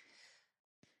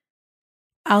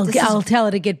 I'll tell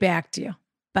her to get back to you.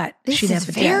 But she never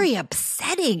did. This is very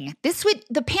upsetting.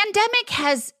 The pandemic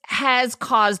has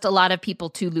caused a lot of people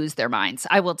to lose their minds.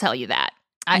 I will tell you that.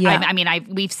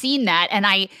 We've seen that, and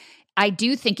I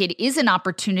do think it is an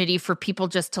opportunity for people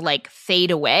just to like fade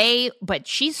away. But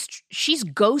she's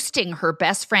ghosting her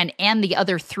best friend and the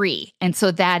other three, and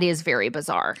so that is very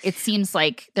bizarre. It seems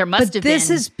like there must have been. This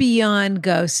is beyond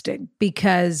ghosting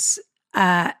because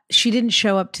she didn't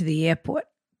show up to the airport.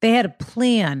 They had a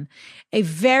plan, a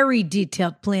very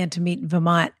detailed plan to meet in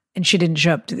Vermont, and she didn't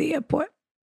show up to the airport.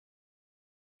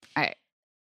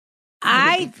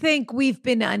 I think we've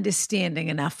been understanding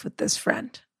enough with this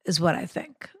friend, is what I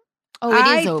think. Oh,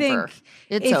 it is over.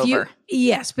 It's over.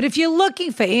 Yes, but if you're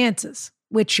looking for answers,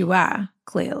 which you are,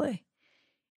 clearly,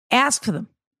 ask for them.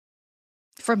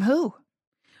 From who?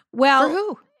 Well, for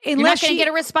who? You're not going to get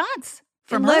a response.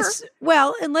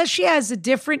 Unless she has a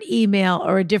different email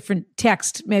or a different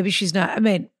text, maybe she's not. I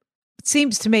mean, it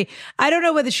seems to me, I don't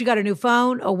know whether she got a new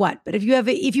phone or what, but if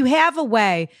you have a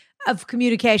way of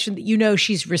communication that you know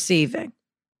she's receiving,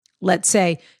 let's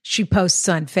say she posts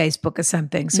on Facebook or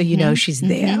something, so you know she's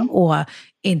there, or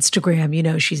Instagram, you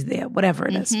know she's there, whatever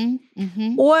it is,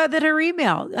 or that her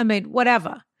email, I mean,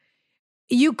 whatever.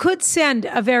 You could send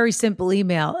a very simple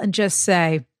email and just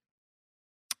say,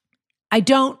 I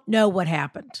don't know what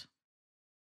happened.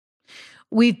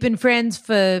 We've been friends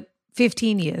for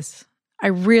 15 years. I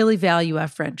really value our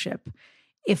friendship.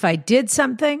 If I did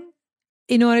something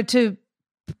in order to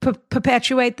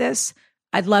perpetuate this,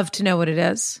 I'd love to know what it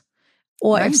is.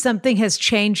 Or if something has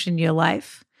changed in your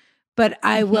life. But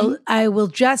I will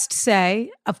just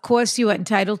say, of course, you are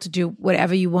entitled to do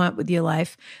whatever you want with your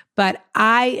life. But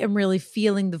I am really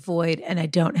feeling the void and I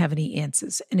don't have any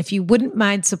answers. And if you wouldn't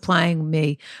mind supplying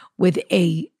me with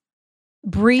a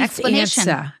brief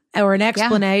answer or an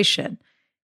explanation,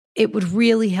 it would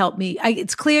really help me.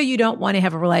 It's clear you don't want to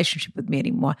have a relationship with me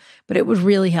anymore, but it would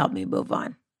really help me move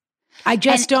on. I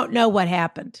just don't know what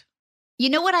happened. You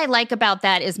know what I like about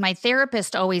that is my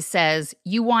therapist always says,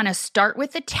 you want to start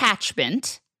with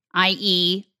attachment,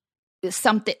 i.e.,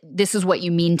 something. This is what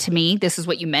you mean to me. This is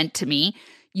what you meant to me.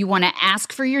 You want to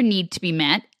ask for your need to be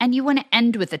met, and you want to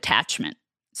end with attachment.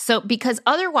 So, because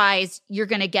otherwise you're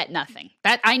going to get nothing.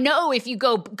 That I know if you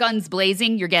go guns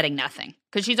blazing, you're getting nothing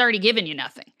because she's already given you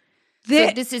nothing.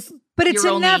 But But it's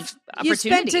your only enough. You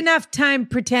spent opportunity. enough time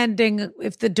pretending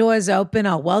if the door's open,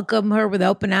 I'll welcome her with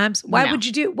open arms. Why No. would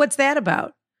you do? What's that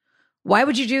about? Why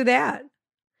would you do that?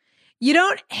 You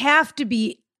don't have to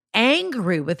be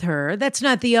angry with her. That's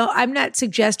not I'm not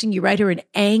suggesting you write her an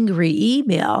angry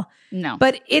email, No.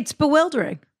 but it's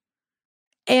bewildering.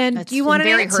 And That's you want an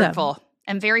very answer. hurtful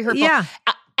and very hurtful. Yeah.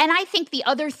 And I think the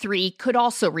other three could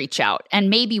also reach out and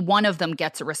maybe one of them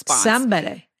gets a response.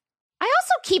 Somebody. I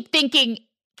also keep thinking,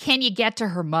 can you get to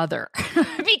her mother?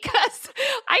 Because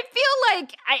I feel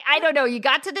like, I don't know, you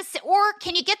got to this, or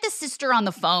can you get the sister on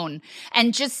the phone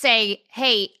and just say,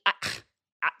 hey,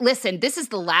 listen, this is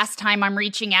the last time I'm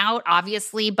reaching out,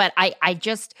 obviously, but I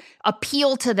just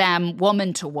appeal to them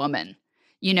woman to woman.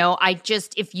 You know,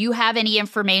 if you have any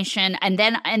information and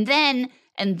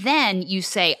then you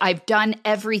say, I've done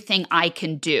everything I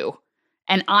can do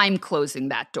and I'm closing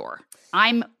that door.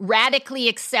 I'm radically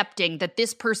accepting that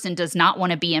this person does not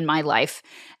want to be in my life.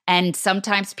 And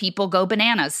sometimes people go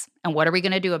bananas. And what are we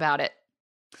going to do about it?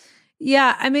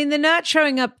 Yeah. I mean, the not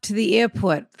showing up to the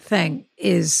airport thing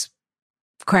is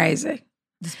crazy.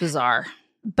 It's bizarre.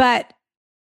 But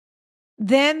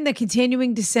then the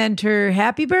continuing to send her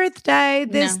happy birthday,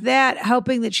 that,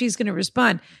 hoping that she's going to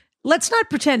respond. Let's not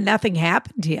pretend nothing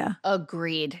happened here.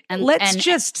 Agreed. Let's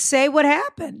just say what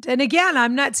happened. And again,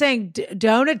 I'm not saying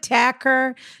don't attack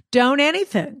her, don't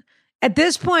anything. At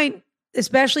this point,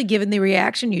 especially given the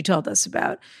reaction you told us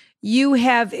about, you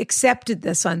have accepted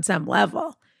this on some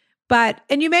level.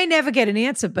 And you may never get an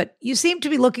answer, but you seem to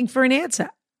be looking for an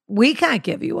answer. We can't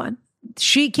give you one.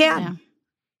 She can.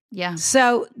 Yeah.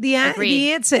 So the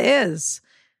answer is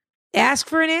ask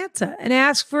for an answer and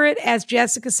ask for it, as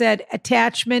Jessica said,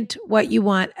 attachment, what you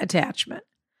want, attachment.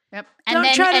 Yep. But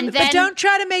don't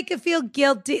try to make it feel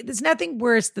guilty. There's nothing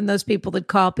worse than those people that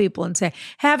call people and say,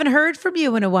 haven't heard from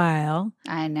you in a while.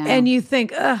 I know. And you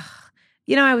think, ugh,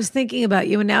 I was thinking about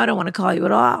you and now I don't want to call you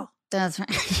at all. That's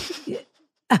right.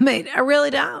 I mean, I really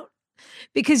don't.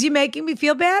 Because you're making me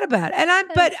feel bad about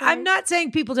it. I'm not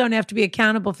saying people don't have to be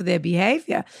accountable for their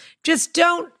behavior. Just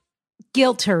don't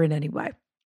guilt her in any way.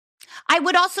 I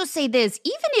would also say this,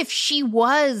 even if she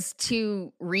was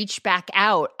to reach back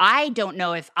out, I don't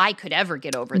know if I could ever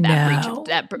get over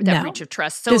that breach of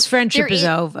trust. So this friendship is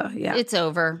over. Yeah. It's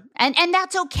over. And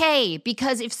that's okay,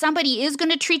 because if somebody is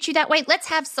going to treat you that way, let's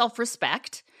have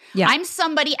self-respect. Yeah. I'm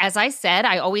somebody, as I said,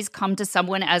 I always come to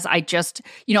someone as I just,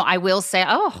 I will say,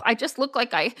 oh, I just look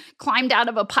like I climbed out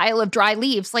of a pile of dry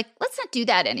leaves. Like, let's not do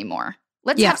that anymore.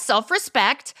 Let's have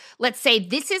self-respect. Let's say,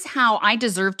 this is how I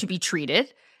deserve to be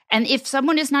treated. And if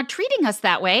someone is not treating us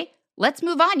that way, let's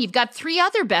move on. You've got 3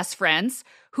 other best friends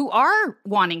who are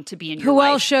wanting to be in your life.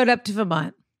 Who all showed up to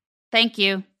Vermont. Thank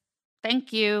you.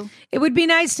 Thank you. It would be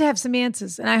nice to have some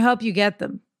answers, and I hope you get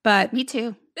them. But me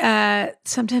too.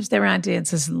 Sometimes there aren't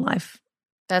answers in life.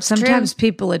 That's sometimes true.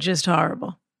 people are just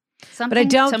horrible. But I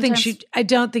don't think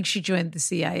she joined the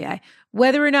CIA.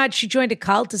 Whether or not she joined a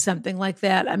cult or something like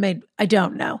that, I mean, I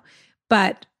don't know.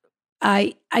 But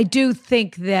I do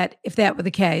think that if that were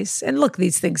the case, and look,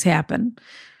 these things happen.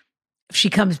 If she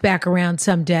comes back around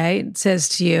someday and says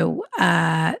to you,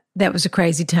 that was a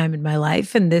crazy time in my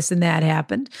life and this and that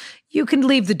happened, you can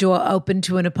leave the door open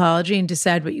to an apology and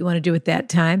decide what you want to do at that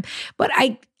time. But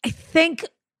I think,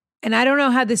 and I don't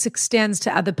know how this extends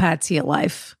to other parts of your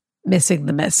life, missing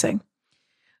the missing.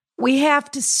 We have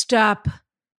to stop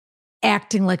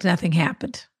acting like nothing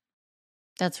happened.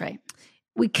 That's right.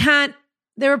 We can't.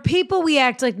 There are people we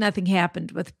act like nothing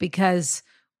happened with because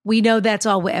we know that's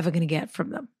all we're ever going to get from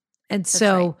them. And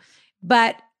so,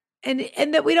 right.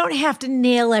 And that we don't have to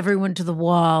nail everyone to the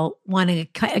wall wanting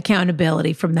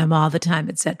accountability from them all the time,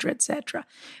 et cetera, et cetera.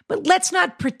 But let's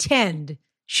not pretend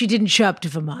she didn't show up to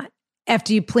Vermont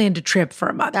after you planned a trip for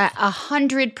a month.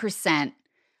 100%.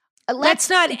 Let's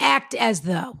not act as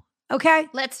though, okay?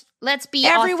 Let's be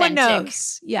Everyone authentic.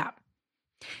 knows. Yeah.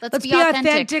 Let's be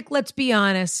authentic. Let's be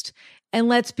honest. And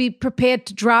let's be prepared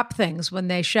to drop things when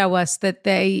they show us that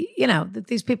they, that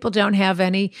these people don't have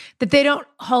that they don't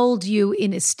hold you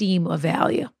in esteem or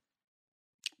value.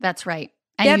 That's right.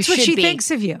 And that's what she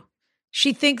thinks of you.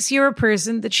 She thinks you're a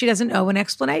person that she doesn't owe an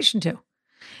explanation to.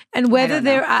 And whether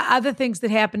there are other things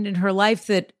that happened in her life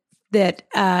that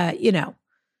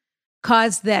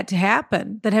caused that to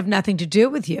happen that have nothing to do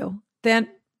with you, then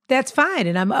that's fine.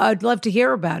 And I'd love to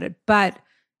hear about it. But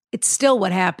it's still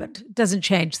what happened. It doesn't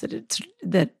change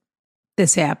that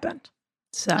this happened.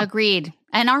 So agreed.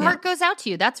 And our heart goes out to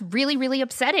you. That's really, really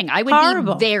upsetting. I would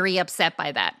be very upset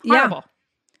by that. Horrible.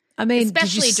 Yeah. I mean,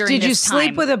 especially did you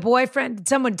sleep with a boyfriend? Did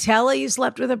someone tell her you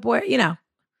slept with a boy?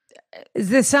 Is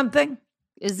this something?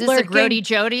 Is this lurking. a Grody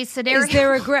Jody scenario?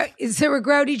 Is there a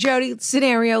Grody Jody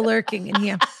scenario lurking in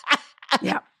here?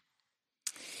 Yeah.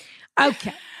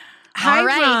 Okay. Hi,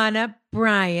 right. Rana,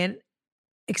 Brian,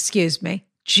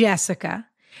 Jessica,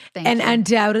 Thank an you.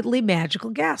 undoubtedly magical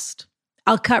guest.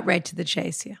 I'll cut right to the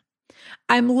chase here.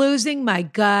 I'm losing my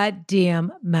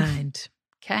goddamn mind.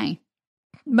 Okay.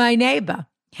 My neighbor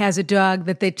has a dog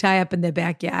that they tie up in their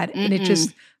backyard and it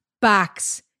just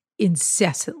barks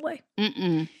incessantly.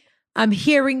 I'm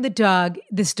hearing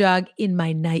this dog in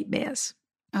my nightmares.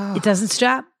 Oh. It doesn't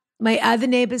stop. My other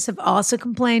neighbors have also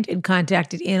complained and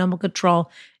contacted animal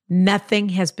control. Nothing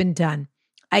has been done.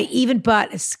 I even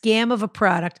bought a scam of a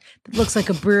product that looks like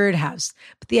a birdhouse.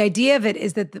 But the idea of it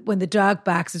is that when the dog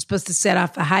barks, it's supposed to set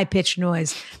off a high-pitched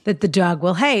noise that the dog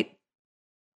will hate,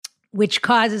 which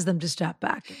causes them to stop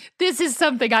barking. This is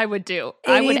something I would do.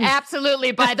 I would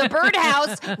absolutely buy the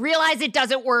birdhouse, realize it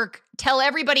doesn't work, tell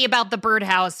everybody about the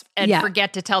birdhouse, and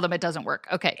forget to tell them it doesn't work.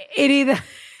 Okay. It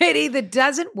either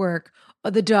doesn't work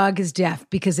or the dog is deaf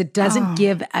because it doesn't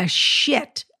give a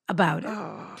shit about it.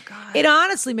 Oh, God. It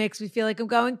honestly makes me feel like I'm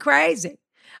going crazy.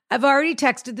 I've already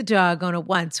texted the dog owner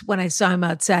once when I saw him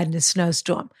outside in a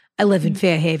snowstorm. I live in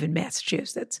Fairhaven,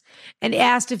 Massachusetts, and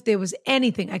asked if there was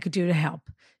anything I could do to help.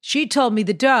 She told me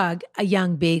the dog, a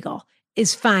young beagle,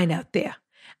 is fine out there.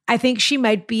 I think she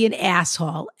might be an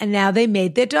asshole, and now they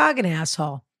made their dog an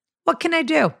asshole. What can I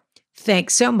do?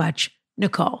 Thanks so much,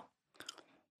 Nicole.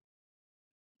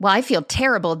 Well, I feel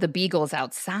terrible. The beagle's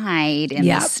outside in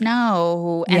the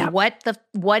snow. And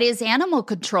what is animal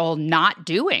control not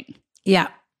doing? Yeah.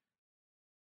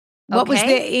 What was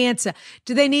their answer?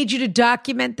 Do they need you to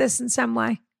document this in some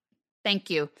way? Thank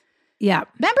you. Yeah.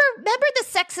 Remember the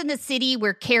Sex and the City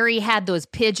where Carrie had those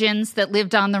pigeons that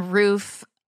lived on the roof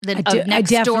next I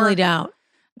definitely door? don't.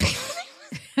 Was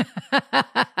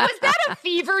that a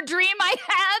fever dream I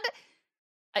had?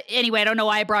 Anyway, I don't know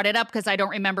why I brought it up because I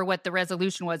don't remember what the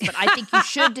resolution was, but I think you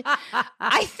should.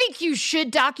 I think you should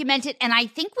document it, and I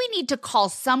think we need to call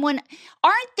someone.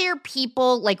 Aren't there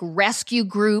people like rescue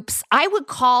groups? I would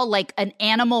call like an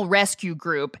animal rescue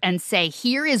group and say,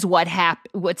 "Here is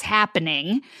what's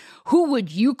happening. Who would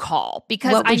you call?"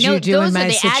 Because what would I know you do those in my are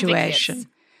the situation?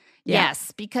 Advocates. Yeah.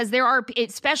 Yes, because there are,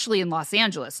 especially in Los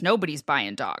Angeles, nobody's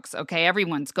buying dogs, okay?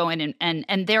 Everyone's going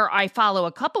and there I follow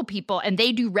a couple people and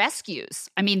they do rescues.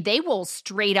 I mean, they will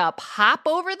straight up hop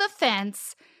over the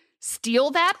fence, steal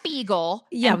that beagle,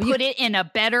 and put it in a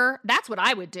better, that's what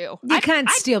I would do. You can't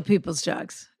steal people's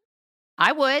dogs.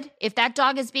 I would. If that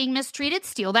dog is being mistreated,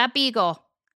 steal that beagle.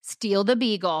 Steal the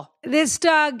beagle. This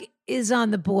dog is on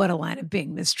the borderline of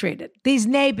being mistreated. These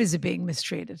neighbors are being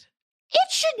mistreated. It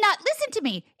should not, listen to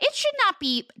me, it should not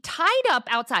be tied up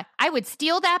outside. I would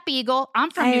steal that beagle.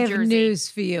 I'm from New Jersey. I have news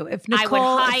for you. If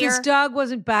this dog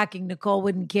wasn't barking, Nicole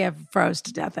wouldn't care if it froze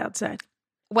to death outside.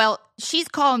 Well, she's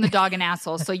calling the dog an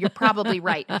asshole, so you're probably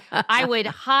right. I would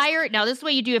hire, now this is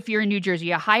what you do if you're in New Jersey.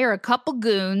 You hire a couple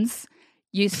goons.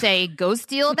 You say, go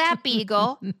steal that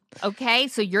beagle, okay?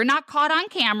 So you're not caught on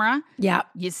camera. Yeah.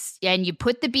 And you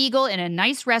put the beagle in a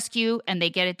nice rescue, and they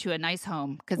get it to a nice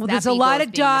home. Well, there's a lot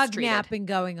of dog napping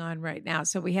going on right now,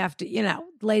 so we have to,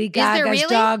 Lady Gaga's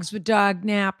dogs were dog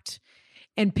napped,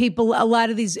 and people, a lot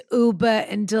of these Uber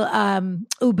and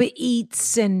Uber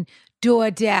Eats and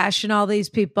DoorDash and all these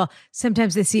people,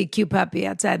 sometimes they see a cute puppy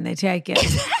outside and they take it.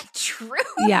 Is that true?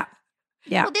 Yeah.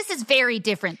 Yeah. Well, this is very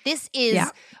different. This is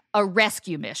a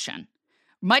rescue mission,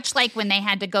 much like when they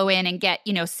had to go in and get,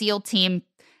 SEAL team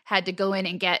had to go in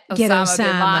and get Osama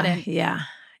bin Laden. Yeah,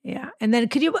 yeah. And then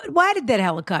why did that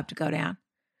helicopter go down?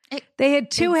 They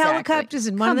had two helicopters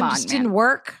and one of them just didn't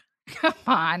work. Come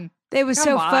on. They were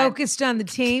focused on the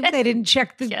team. They didn't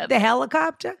check the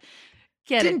helicopter.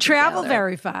 Didn't travel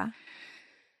very far.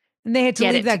 And they had to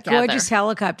leave that gorgeous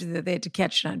helicopter that they had to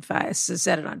catch it on fire, so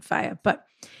set it on fire. But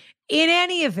in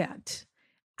any event,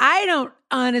 I don't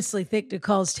honestly think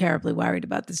Nicole's terribly worried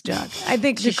about this dog. I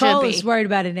think Nicole is worried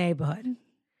about a neighborhood.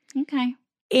 Okay.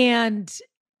 And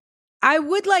I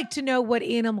would like to know what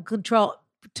animal control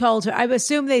told her. I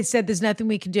assume they said there's nothing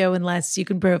we can do unless you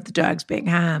can prove the dog's being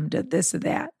harmed or this or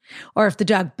that, or if the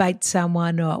dog bites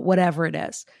someone or whatever it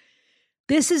is.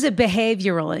 This is a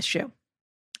behavioral issue.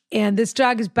 And this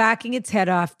dog is backing its head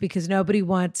off because nobody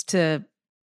wants to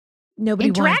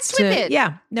interact with it.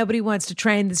 Yeah. Nobody wants to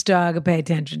train this dog or pay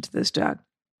attention to this dog.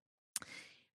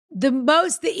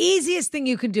 The easiest thing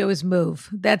you can do is move.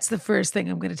 That's the first thing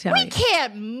I'm going to tell you. We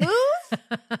can't move?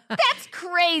 That's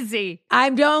crazy.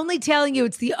 I'm only telling you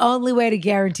it's the only way to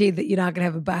guarantee that you're not going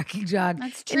to have a barking dog.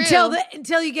 That's true.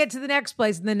 Until you get to the next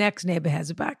place and the next neighbor has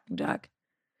a barking dog.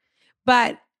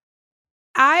 But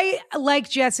I like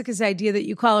Jessica's idea that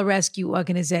you call a rescue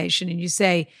organization and you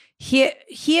say,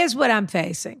 here's what I'm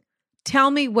facing.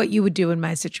 Tell me what you would do in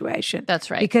my situation.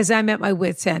 That's right. Because I'm at my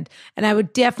wit's end. And I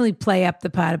would definitely play up the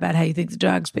part about how you think the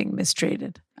dog's being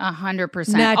mistreated. 100%.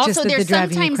 Not also, just that they're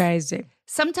driving you crazy.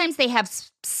 Sometimes they have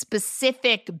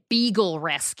specific beagle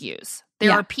rescues.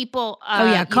 There are people.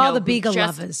 Call the beagle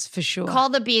lovers for sure. Call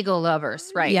the beagle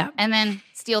lovers, right? Yeah, and then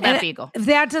steal that beagle. If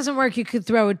that doesn't work, you could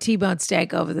throw a T-bone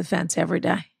steak over the fence every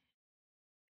day.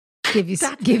 Give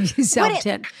yourself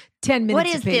 10 minutes. What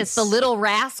is apiece. this? The Little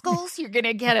Rascals? You're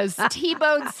gonna get a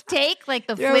T-bone steak like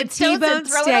the throw a Flintstones T-bone and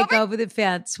throw steak it over the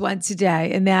fence once a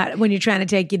day, and that when you're trying to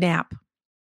take your nap.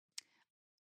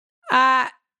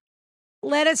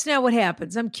 Let us know what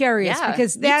happens. I'm curious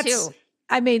because that's. Me too.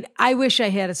 I mean, I wish I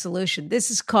had a solution.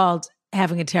 This is called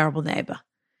having a terrible neighbor,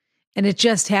 and it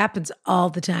just happens all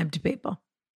the time to people.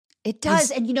 It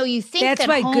does. And you think That's that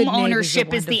why home good neighbors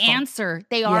ownership are is the wonderful. answer.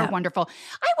 They are wonderful.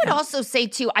 I would also say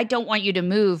too, I don't want you to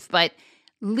move, but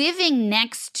living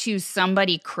next to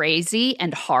somebody crazy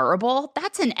and horrible,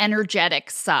 that's an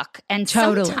energetic suck. And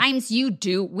sometimes you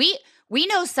do. We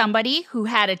know somebody who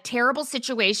had a terrible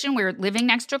situation. We were living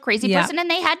next to a crazy person and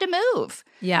they had to move.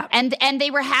 Yeah. And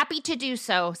they were happy to do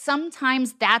so.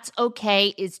 Sometimes that's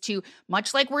okay, is to,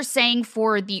 much like we're saying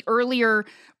for the earlier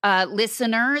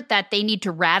listener, that they need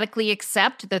to radically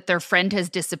accept that their friend has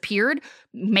disappeared.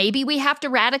 Maybe we have to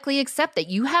radically accept that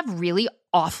you have really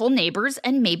awful neighbors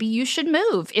and maybe you should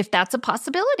move if that's a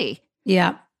possibility.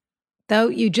 Yeah. Though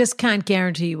you just can't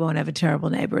guarantee you won't have a terrible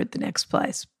neighbor at the next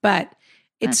place. But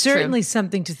it's certainly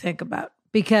something to think about,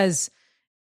 because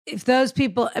if those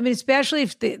people, I mean, especially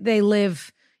if they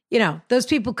live, those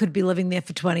people could be living there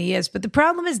for 20 years. But the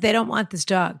problem is they don't want this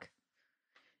dog.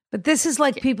 But this is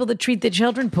like people that treat their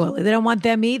children poorly. They don't want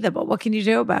them either. But what can you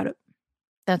do about it?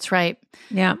 That's right.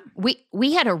 Yeah.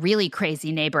 We had a really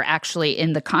crazy neighbor actually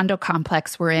in the condo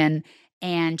complex we're in,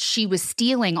 and she was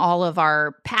stealing all of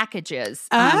our packages.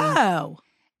 Oh.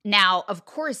 Now, of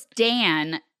course,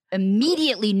 Dan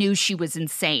immediately knew she was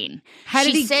insane. How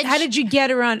did you get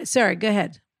her on? Sorry, go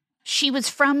ahead. She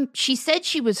said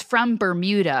she was from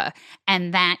Bermuda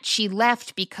and that she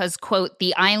left because, quote,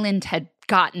 the island had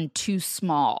gotten too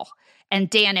small. And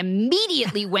Dan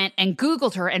immediately went and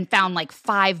Googled her and found like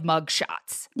 5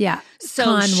 mugshots. Yeah. So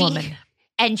con woman.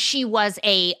 And she was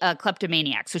a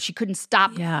kleptomaniac, so she couldn't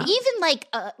stop. Yeah.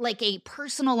 Even like a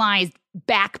personalized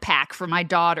backpack for my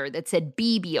daughter that said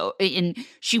BB, and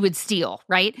she would steal,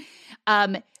 right?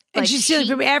 And she's stealing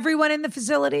from everyone in the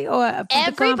facility, or from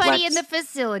everybody the in the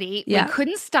facility. Yeah. We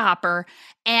couldn't stop her.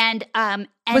 And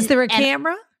was there a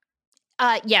camera?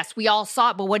 Yes, we all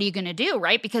saw it, but what are you going to do,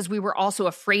 right? Because we were also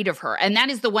afraid of her. And that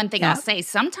is the one thing I'll say.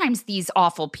 Sometimes these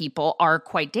awful people are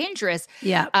quite dangerous.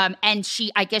 Yeah. And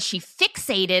I guess she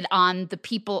fixated on the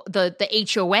people, the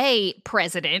HOA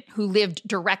president who lived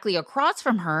directly across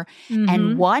from her. Mm-hmm.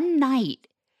 And one night,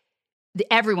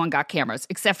 everyone got cameras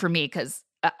except for me, because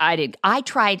I did. I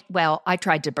tried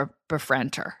to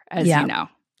befriend her, as you know.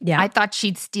 Yeah. I thought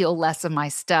she'd steal less of my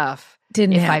stuff.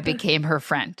 Didn't if happen. I became her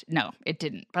friend. No, it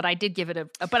didn't. But I did give it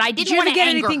but I didn't want to anger her. Did you ever get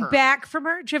anything back from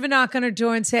her? Did you ever knock on her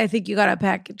door and say, I think you got a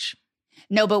package?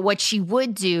 No, but what she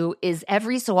would do is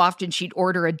every so often she'd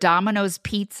order a Domino's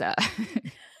pizza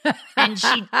and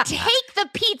she'd take the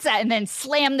pizza and then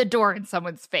slam the door in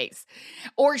someone's face.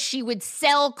 Or she would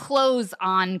sell clothes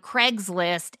on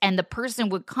Craigslist and the person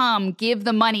would come, give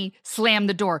the money, slam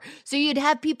the door. So you'd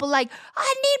have people like,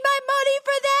 I need my money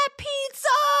for that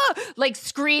pizza, like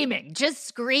screaming, just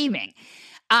screaming.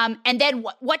 And then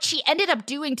what she ended up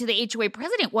doing to the HOA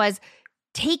president was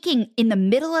taking, in the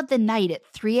middle of the night at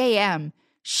 3 a.m.,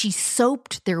 she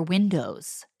soaped their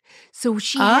windows. So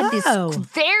she had this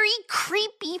very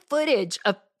creepy footage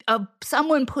of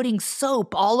someone putting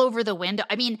soap all over the window.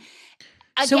 I mean,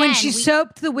 again, so when she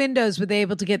soaped the windows, were they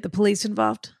able to get the police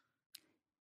involved?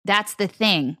 That's the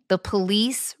thing. The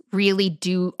police really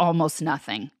do almost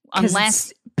nothing.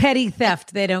 Unless petty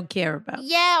theft they don't care about.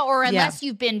 Yeah, or unless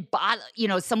you've been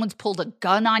someone's pulled a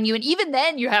gun on you, and even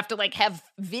then you have to like have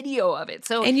video of it.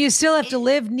 So, and you still have to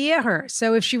live near her.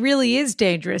 So if she really is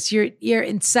dangerous, you're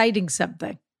inciting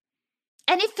something.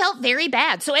 And it felt very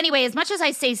bad. So anyway, as much as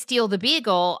I say steal the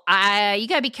beagle, you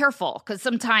got to be careful, because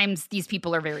sometimes these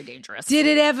people are very dangerous. Did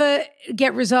it ever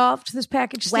get resolved, this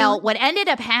package stealing? Well, what ended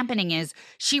up happening is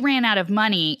she ran out of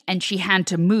money and she had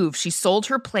to move. She sold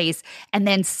her place, and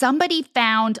then somebody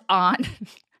found on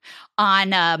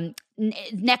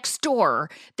next door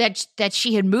that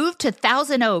she had moved to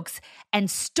Thousand Oaks and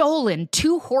stolen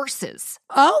 2 horses.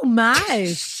 Oh, my.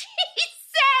 She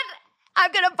said,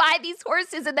 I'm going to buy these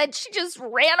horses. And then she just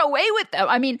ran away with them.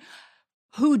 I mean,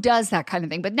 who does that kind of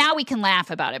thing. But now we can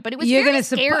laugh about it. But it was You're very gonna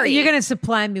scary. You're going to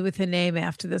supply me with a name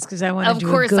after this because I want to Of do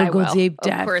course a I Google will. deep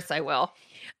dive. Of course I will.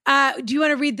 Do you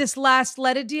want to read this last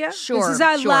letter, dear? Sure, This is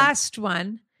our sure. last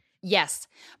one. Yes.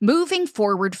 Moving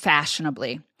forward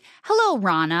fashionably. Hello,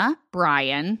 Rana,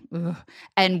 Brian,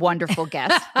 and wonderful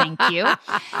guest. Thank you.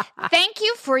 Thank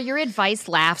you for your advice,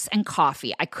 laughs, and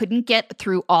coffee. I couldn't get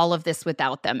through all of this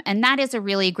without them. And that is a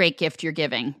really great gift you're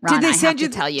giving, Rana. Did they send I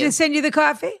have to tell you. Did they send you the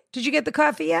coffee? Did you get the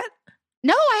coffee yet?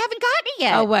 No, I haven't gotten it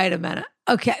yet. Oh, wait a minute.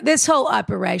 Okay, this whole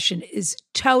operation is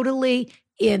totally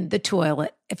in the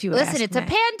toilet, if you ask Listen, it's me. a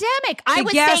pandemic. I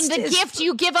was guest saying the is- gift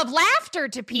you give of laughter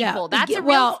to people. Yeah, That's a real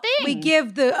well, thing. we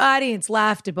give the audience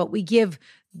laughter, but we give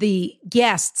the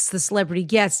guests, the celebrity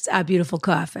guests, our beautiful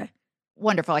coffee.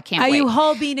 Wonderful. I can't Are wait. you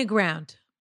whole bean or ground?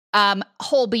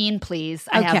 Whole bean, please.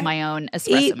 I Okay. have my own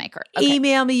espresso maker. Okay.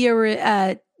 Email me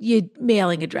your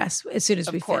mailing address as soon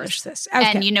as we finish this. Okay.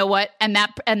 And you know what? And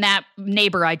that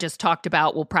neighbor I just talked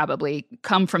about will probably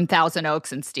come from Thousand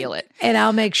Oaks and steal it. And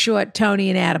I'll make sure Tony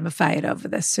and Adam are fired over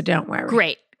this, so don't worry.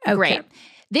 Great. Okay. Great.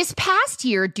 This past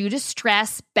year, due to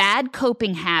stress, bad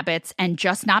coping habits, and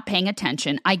just not paying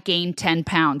attention, I gained 10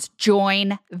 pounds.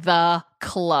 Join the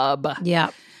club. Yeah.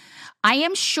 I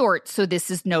am short, so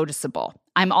this is noticeable.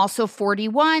 I'm also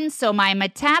 41, so my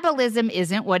metabolism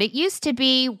isn't what it used to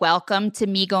be. Welcome to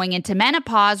me going into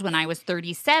menopause when I was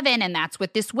 37, and that's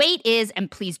what this weight is.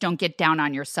 And please don't get down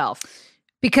on yourself.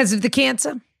 Because of the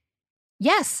cancer?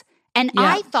 Yes. And Yeah.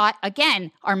 I thought,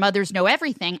 again, our mothers know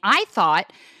everything. I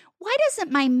thought, why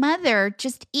doesn't my mother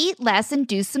just eat less and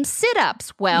do some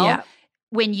sit-ups? Well, Yeah.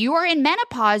 when you are in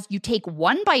menopause, you take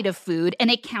one bite of food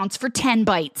and it counts for 10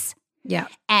 bites. Yeah.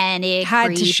 And it Had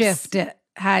to creeps. shift it.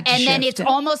 And Then it's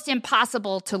almost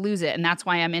impossible to lose it. And that's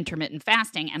why I'm intermittent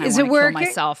fasting. And Is I it want to kill working?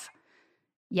 myself.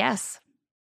 Yes.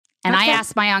 And Okay. I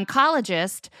asked my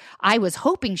oncologist, I was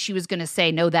hoping she was going to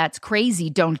say, no, that's crazy.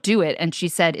 Don't do it. And she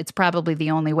said, it's probably the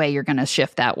only way you're going to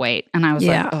shift that weight. And I was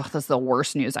Yeah. like, oh, this is the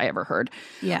worst news I ever heard.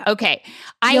 Yeah. Okay.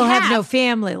 You'll have no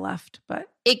family left, but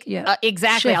yeah.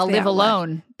 Exactly. Shift I'll live that way.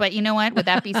 alone. But you know what? Would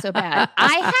that be so bad?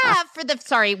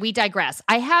 We digress.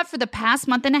 I have for the past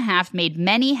month and a half made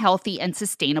many healthy and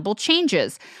sustainable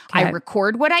changes. Okay. I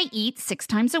record what I eat 6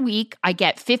 times a week. I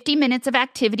get 50 minutes of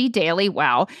activity daily.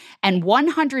 Wow. And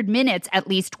 100 minutes at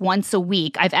least once a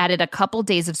week. I've added a couple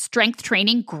days of strength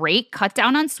training. Great. Cut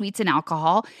down on sweets and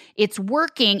alcohol. It's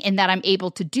working in that I'm able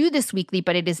to do this weekly,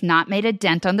 but it has not made a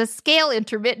dent on the scale.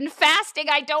 Intermittent fasting.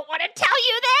 I don't want to tell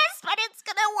you this, but it's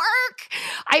going to work.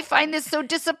 I find this so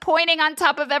disappointing on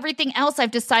top of everything else.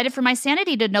 I've decided for my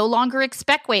sanity to no longer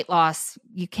expect weight loss.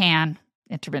 You can.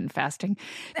 Intermittent fasting.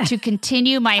 To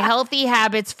continue my healthy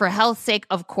habits for health's sake,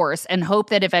 of course, and hope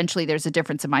that eventually there's a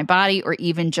difference in my body or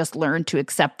even just learn to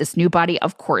accept this new body.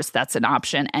 Of course, that's an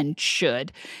option and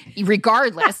should,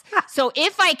 regardless. So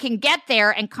if I can get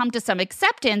there and come to some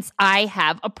acceptance, I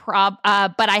have a problem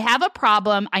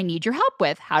I need your help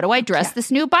with. How do I dress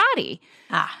this new body?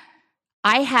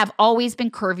 I have always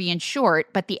been curvy and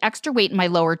short, but the extra weight in my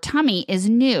lower tummy is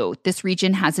new. This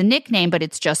region has a nickname, but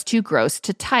it's just too gross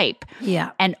to type. Yeah.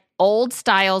 And old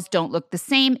styles don't look the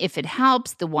same. If it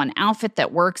helps, the one outfit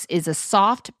that works is a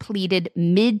soft pleated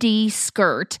midi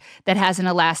skirt that has an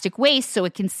elastic waist so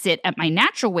it can sit at my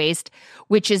natural waist,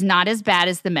 which is not as bad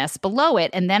as the mess below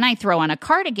it. And then I throw on a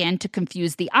cardigan to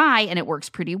confuse the eye, and it works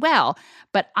pretty well.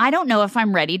 But I don't know if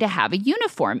I'm ready to have a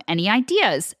uniform. Any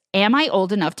ideas? Am I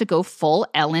old enough to go full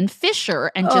Ellen Fisher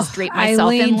and just drape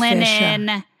myself in Eileen linen?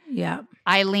 Fisher. Yeah.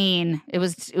 Eileen. It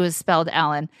was spelled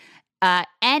Ellen.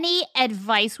 Any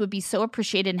advice would be so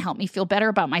appreciated and help me feel better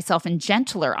about myself and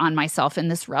gentler on myself in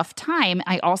this rough time.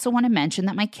 I also want to mention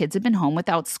that my kids have been home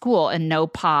without school and no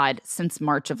pod since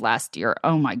March of last year.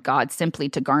 Oh my God, simply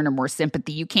to garner more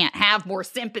sympathy. You can't have more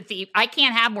sympathy. I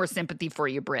can't have more sympathy for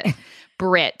you,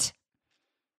 Britt.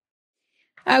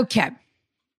 Okay.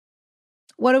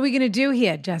 What are we going to do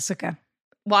here, Jessica?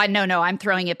 Well, no, I'm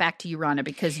throwing it back to you, Rana,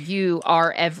 because you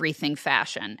are everything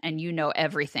fashion and you know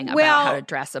everything about how to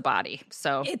dress a body.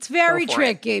 So it's very go for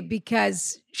tricky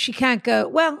because she can't go.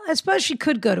 Well, I suppose she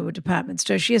could go to a department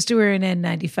store. She has to wear an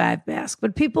N95 mask,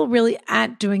 but people really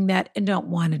aren't doing that and don't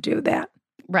want to do that.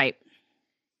 Right.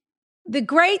 The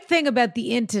great thing about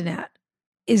the internet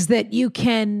is that you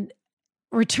can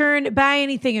buy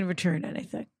anything and return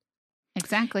anything.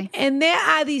 Exactly. And there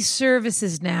are these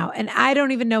services now, and I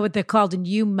don't even know what they're called, and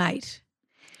you might.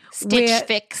 Stitch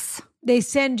Fix. They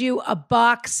send you a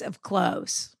box of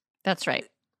clothes. That's right.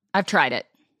 I've tried it.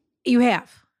 You have?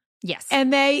 Yes.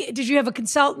 And did you have a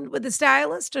consultant with a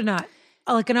stylist or not?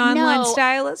 Like an online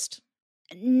stylist?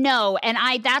 No, and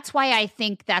that's why I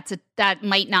think that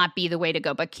might not be the way to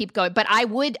go, but keep going. But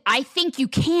I think you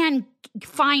can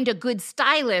find a good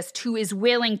stylist who is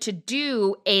willing to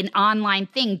do an online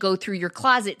thing, go through your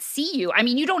closet, see you. I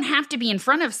mean, you don't have to be in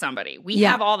front of somebody. We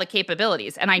have all the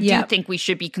capabilities, and I do think we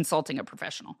should be consulting a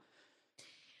professional.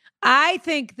 I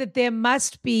think that there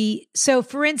must be, so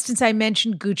for instance, I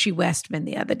mentioned Gucci Westman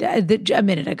the other day, a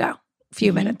minute ago, a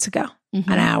few minutes ago.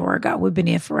 An hour ago. We've been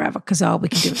here forever because all we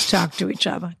can do is talk to each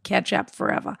other, catch up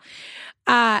forever.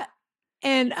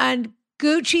 And on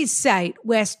Gucci's site,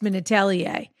 Westman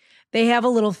Atelier, they have a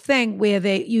little thing where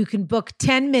you can book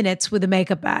 10 minutes with a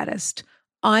makeup artist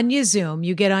on your Zoom.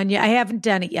 You get on I haven't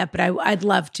done it yet, but I'd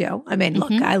love to. I mean,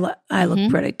 look, I look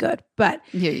pretty good, but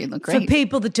you look great. For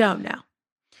people that don't know,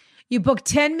 you book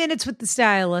 10 minutes with the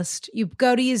stylist, you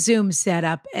go to your Zoom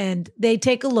setup, and they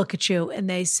take a look at you and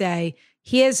they say,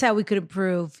 here's how we could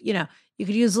improve. You know, you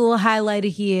could use a little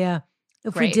highlighter here.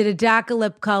 If we did a darker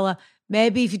lip color,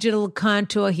 maybe if you did a little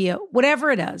contour here, whatever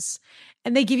it is.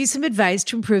 And they give you some advice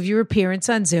to improve your appearance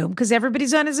on Zoom because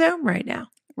everybody's on a Zoom right now.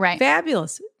 Right.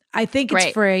 Fabulous. I think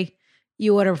it's free.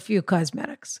 You order a few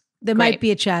cosmetics. There might be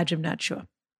a charge. I'm not sure.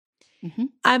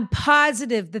 I'm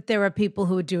positive that there are people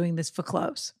who are doing this for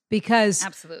clothes because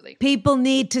absolutely people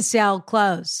need to sell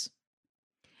clothes.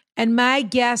 And my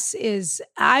guess is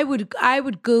I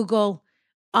would Google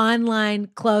online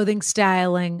clothing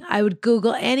styling. I would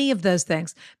Google any of those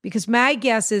things because my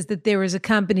guess is that there is a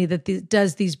company that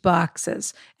does these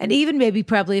boxes, and even maybe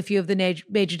probably a few of the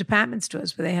major department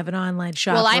stores where they have an online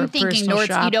shop. Well, I'm thinking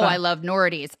Nordstrom. You know, I love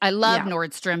Nordy's. I love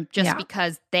Nordstrom just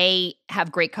because they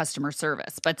have great customer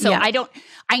service. But so I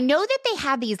know that they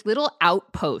have these little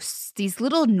outposts, these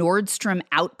little Nordstrom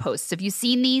outposts. Have you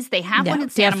seen these? They have one in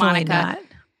Santa Monica. Not.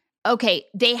 Okay,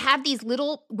 they have these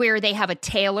little where they have a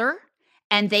tailor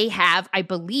and they have, I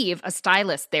believe, a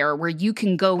stylist there where you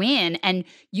can go in and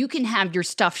you can have your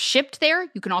stuff shipped there.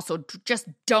 You can also just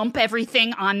dump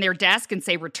everything on their desk and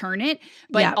say return it.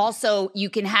 But also you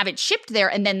can have it shipped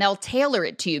there and then they'll tailor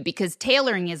it to you because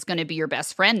tailoring is going to be your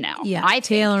best friend now. Yeah,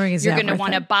 tailoring is you're going to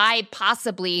want to buy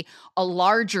possibly a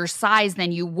larger size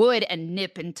than you would and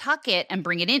nip and tuck it and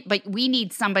bring it in. But we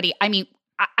need somebody, I mean,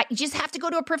 you just have to go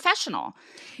to a professional.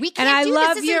 We can't. And I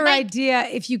love your idea.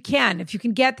 If you can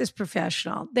get this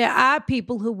professional, there are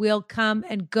people who will come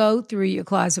and go through your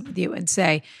closet with you and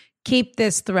say, "Keep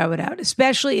this, throw it out."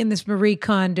 Especially in this Marie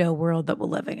Kondo world that we're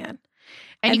living in.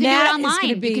 And you can do it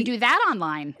online. You can do that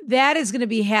online. That is going to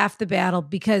be half the battle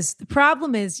because the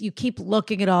problem is you keep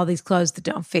looking at all these clothes that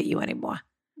don't fit you anymore.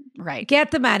 Right.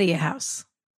 Get them out of your house,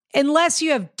 unless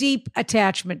you have deep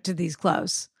attachment to these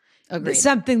clothes. Agreed.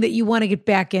 Something that you want to get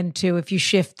back into if you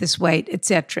shift this weight, et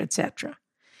cetera, et cetera.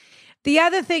 The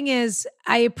other thing is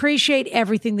I appreciate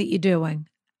everything that you're doing.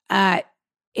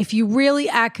 If you really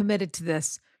are committed to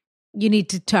this, you need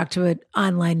to talk to an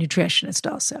online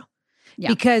nutritionist also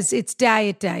because it's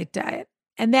diet.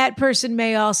 And that person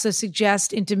may also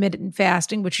suggest intermittent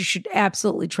fasting, which you should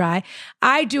absolutely try.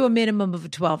 I do a minimum of a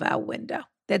 12-hour window.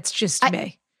 That's just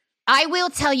me. I will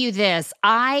tell you this.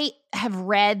 I have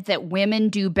read that women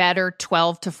do better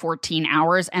 12 to 14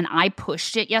 hours, and I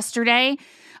pushed it yesterday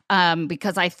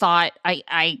because I thought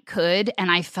I could,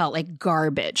 and I felt like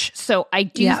garbage. So I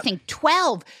do think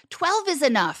 12 is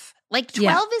enough. Like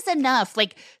 12 is enough.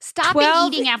 Like stop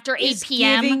eating after 8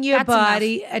 p.m. Giving your That's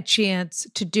body enough. a chance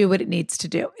to do what it needs to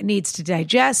do. It needs to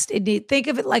digest. Think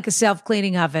of it like a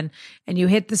self-cleaning oven, and you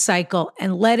hit the cycle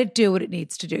and let it do what it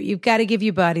needs to do. You've got to give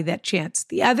your body that chance.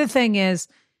 The other thing is,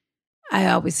 I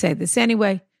always say this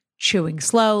anyway, chewing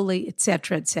slowly, et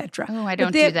cetera, et cetera. Oh, I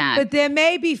don't do that. But there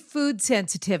may be food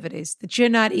sensitivities that you're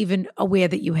not even aware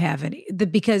that you have any,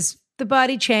 because the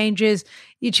body changes.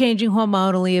 You're changing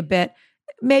hormonally a bit.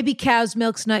 Maybe cow's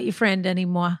milk's not your friend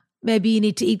anymore. Maybe you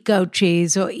need to eat goat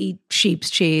cheese or eat sheep's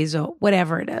cheese or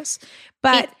whatever it is.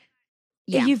 But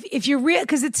if you're real,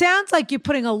 because it sounds like you're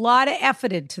putting a lot of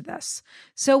effort into this.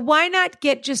 So why not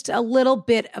get just a little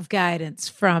bit of guidance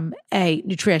from a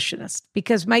nutritionist?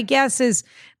 Because my guess is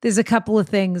there's a couple of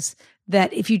things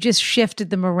that if you just shifted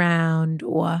them around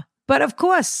but of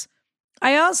course,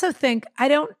 I also think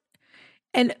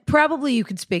and probably you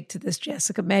could speak to this,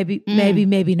 Jessica. Maybe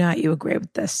not. You agree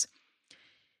with this.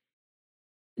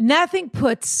 Nothing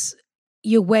puts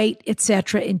your weight, et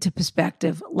cetera, into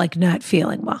perspective like not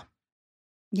feeling well.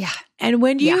 Yeah. And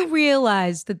when you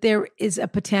realize that there is a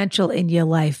potential in your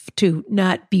life to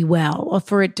not be well or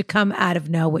for it to come out of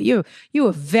nowhere, you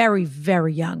were very,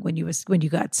 very young when you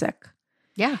got sick.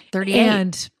 Yeah, 38.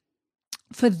 And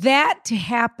for that to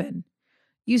happen,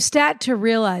 you start to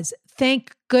realize,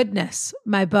 thank goodness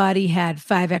my body had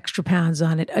 5 extra pounds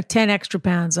on it, or 10 extra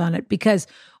pounds on it, because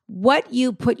what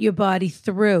you put your body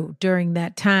through during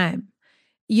that time,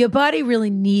 your body really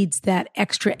needs that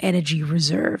extra energy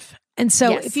reserve. And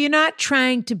so if you're not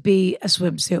trying to be a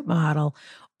swimsuit model,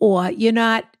 or you're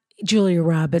not Julia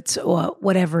Roberts or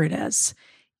whatever it is,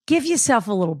 give yourself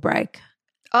a little break.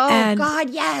 Oh, God,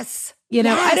 yes. You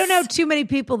know, Yes. I don't know too many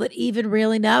people that even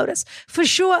really notice. For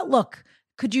sure, look,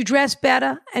 could you dress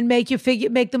better and make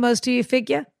the most of your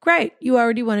figure? Great. You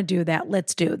already want to do that.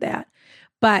 Let's do that.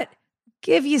 But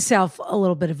give yourself a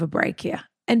little bit of a break here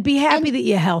and be happy that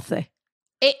you're healthy.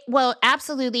 Well,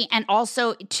 absolutely. And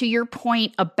also to your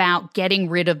point about getting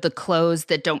rid of the clothes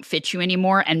that don't fit you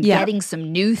anymore and getting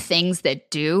some new things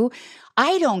that do,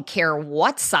 I don't care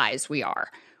what size we are.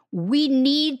 We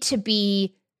need to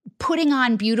be putting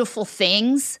on beautiful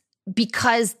things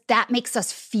because that makes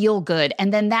us feel good.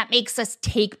 And then that makes us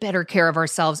take better care of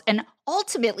ourselves. And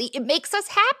ultimately, it makes us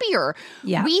happier.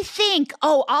 Yeah. We think,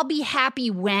 oh, I'll be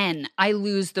happy when I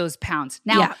lose those pounds.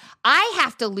 Now, I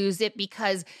have to lose it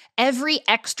because every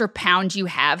extra pound you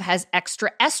have has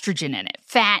extra estrogen in it.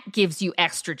 Fat gives you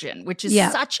estrogen, which is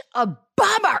such a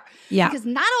bummer. Yeah. Because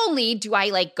not only do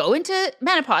I go into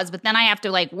menopause, but then I have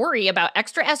to worry about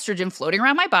extra estrogen floating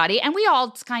around my body. And we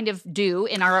all kind of do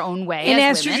in our own way. And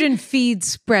as estrogen women.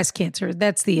 feeds breast cancer.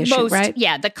 That's the issue, right?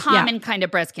 Yeah, the common kind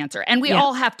of breast cancer. And we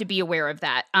all have to be aware of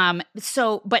that.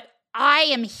 But I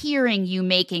am hearing you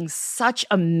making such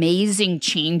amazing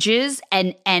changes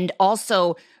and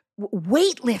also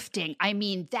weightlifting. I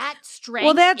mean, that strength.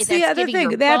 Well, that's the other thing.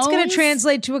 That's going to bones.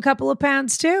 translate to a couple of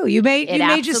pounds too. It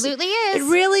absolutely is.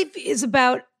 It really is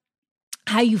about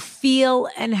how you feel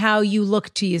and how you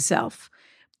look to yourself.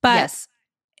 But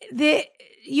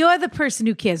you're the person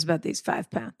who cares about these 5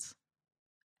 pounds.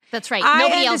 That's right.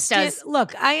 Nobody else does.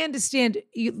 Look, I understand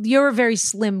you're a very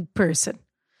slim person.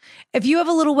 If you have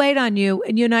a little weight on you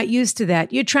and you're not used to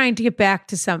that, you're trying to get back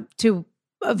to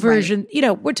a version.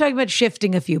 Right. We're talking about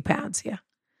shifting a few pounds here.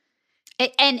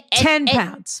 And 10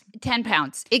 pounds. 10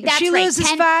 pounds. If she loses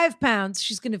 5 pounds,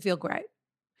 she's going to feel great.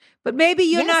 But maybe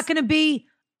you're not going to be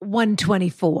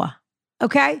 124.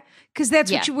 Okay? Because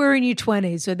that's what you were in your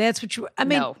 20s. Or that's what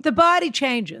the body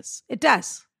changes. It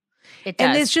does. It does.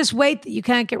 And there's just weight that you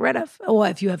can't get rid of. Or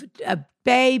if you have a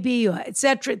baby or et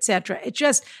cetera, et cetera.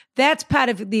 That's part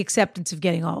of the acceptance of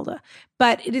getting older.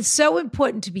 But it is so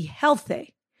important to be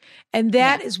healthy. And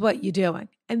that is what you're doing.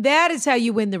 And that is how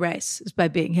you win the race, is by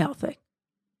being healthy.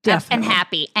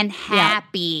 Definitely. And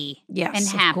happy. Yes, and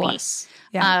happy. Of course.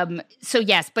 Yeah. So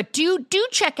yes, but do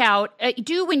check out,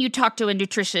 when you talk to a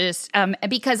nutritionist,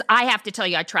 because I have to tell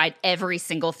you, I tried every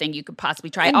single thing you could possibly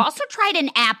try. I also tried an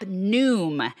app,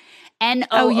 Noom. Noom.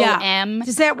 Oh, yeah.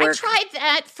 Does that work? I tried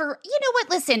that for, you know what,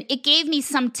 listen, it gave me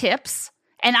some tips.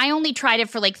 And I only tried it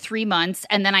for 3 months.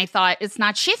 And then I thought, it's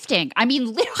not shifting. I mean,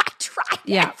 literally, I tried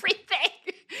everything.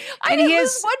 I didn't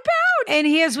lose 1 pound. And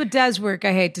here's what does work,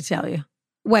 I hate to tell you.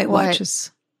 Weight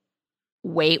Watchers.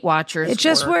 Weight Watchers. It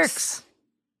just works.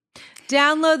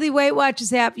 Download the Weight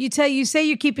Watchers app. You say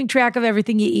you're keeping track of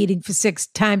everything you're eating for 6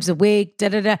 times a week.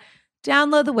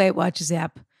 Download the Weight Watchers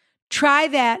app. Try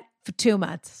that for 2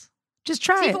 months. Just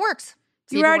try it. See if it works.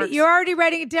 You're already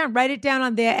writing it down. Write it down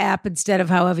on their app instead of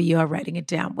however you are writing it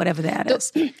down, whatever that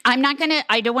is.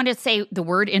 I don't want to say the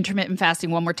word intermittent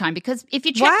fasting one more time, because if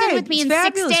you checked in with me in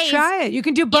fabulous. 6 days. Try it. You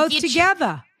can do both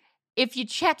together. If you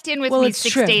checked in with me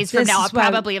 6 days from now, I'll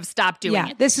probably have stopped doing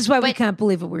it. This is why we can't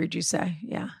believe a word you say.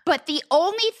 Yeah. But the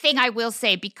only thing I will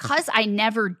say, because I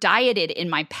never dieted in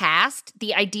my past,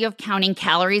 the idea of counting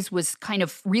calories was kind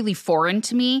of really foreign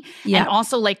to me. Yeah. And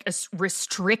also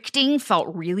restricting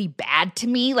felt really bad to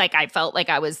me. I felt like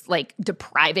I was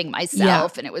depriving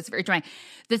myself and it was very dry.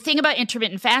 The thing about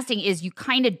intermittent fasting is you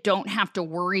kind of don't have to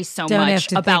worry so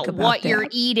much about what you're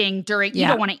eating during. You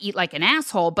don't want to eat like an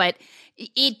asshole, but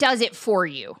it does it for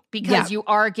you because you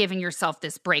are giving yourself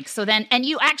this break. So then, and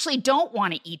you actually don't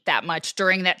want to eat that much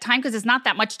during that time because it's not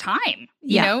that much time.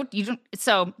 You know, you don't.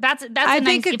 So that's. I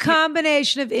think a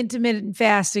combination of intermittent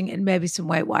fasting and maybe some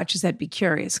Weight Watchers. I'd be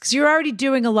curious because you're already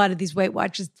doing a lot of these Weight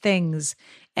Watchers things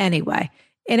anyway,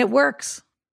 and it works.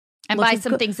 And buy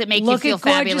some things that make you feel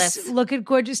fabulous. Look at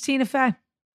gorgeous Tina Fey.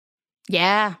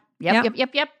 Yeah.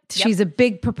 Yep. She's a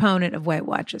big proponent of Weight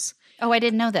Watchers. Oh, I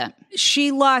didn't know that.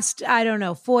 She lost,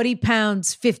 40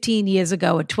 pounds 15 years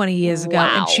ago or 20 years ago.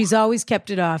 And she's always kept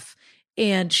it off.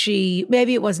 And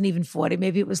maybe it wasn't even 40,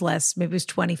 maybe it was less, maybe it was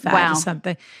 25 or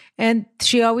something. And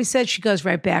she always said she goes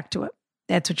right back to it.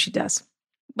 That's what she does.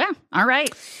 Well, all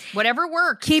right. Whatever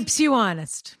works. Keeps you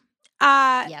honest.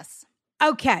 Yes.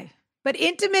 Okay. But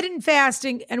intermittent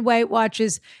fasting and Weight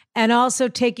Watchers, and also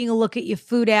taking a look at your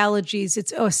food allergies,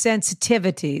 or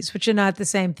sensitivities, which are not the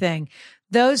same thing.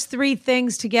 Those three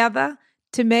things together,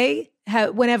 to me,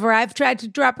 whenever I've tried to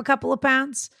drop a couple of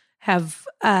pounds, have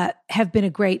been a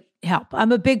great help.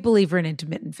 I'm a big believer in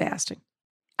intermittent fasting.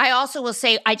 I also will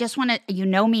say, I just want to, you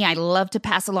know me, I love to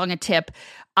pass along a tip.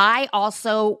 I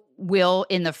also will,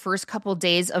 in the first couple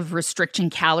days of restriction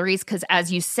calories, because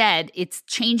as you said, it's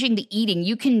changing the eating.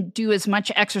 You can do as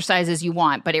much exercise as you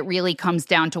want, but it really comes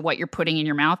down to what you're putting in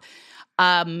your mouth.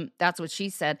 That's what she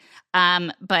said.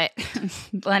 But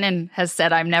Lennon has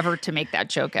said I'm never to make that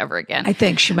joke ever again. I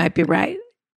think she might be right.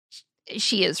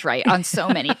 She is right on so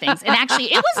many things. And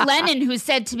actually, it was Lennon who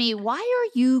said to me, why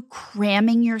are you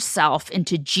cramming yourself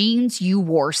into jeans you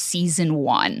wore season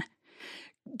 1?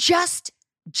 Just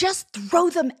throw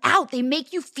them out. They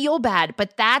make you feel bad.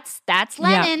 But that's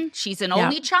Lennon. Yeah. She's an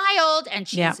only child, and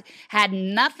she's had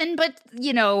nothing but,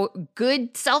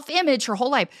 good self-image her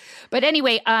whole life. But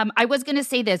anyway, I was going to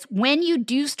say this. When you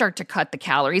do start to cut the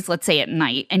calories, let's say at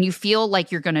night, and you feel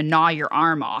like you're going to gnaw your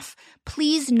arm off,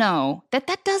 please know that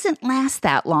doesn't last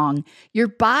that long. Your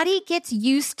body gets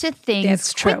used to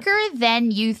things quicker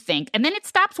than you think, and then it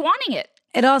stops wanting it.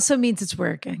 It also means it's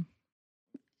working.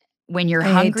 When you're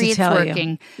hungry, it's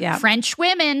working. Yeah. French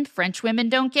women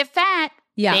don't get fat.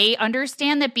 Yeah. They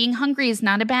understand that being hungry is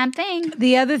not a bad thing.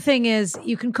 The other thing is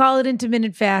you can call it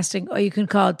intermittent fasting, or you can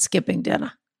call it skipping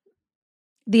dinner.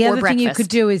 The other thing you could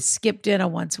do is skip dinner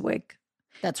once a week.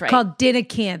 That's right. Called dinner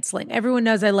canceling. Everyone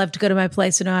knows I love to go to my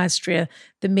place in Austria,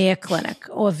 the Mayo Clinic,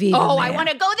 or Vegan Oh, Mayo. I want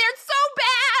to go there so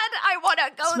bad. I want to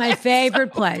go there. It's my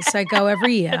favorite place. I go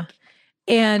every year.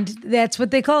 And that's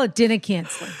what they call it, dinner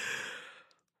canceling.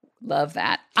 Love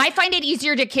that. I find it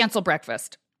easier to cancel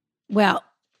breakfast. Well,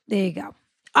 there you go.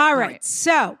 All right.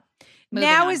 So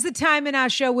now is the time in our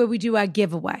show where we do our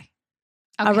giveaway.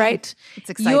 Okay. All right. It's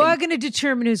exciting. You're going to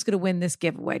determine who's going to win this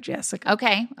giveaway, Jessica.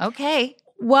 Okay.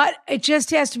 It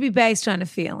just has to be based on a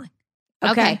feeling.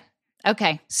 Okay.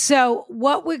 So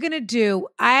what we're going to do,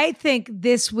 I think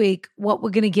this week, what we're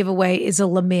going to give away is a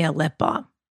La Mer lip balm.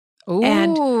 Ooh.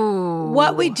 And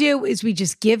what we do is we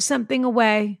just give something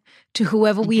away to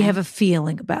whoever we have a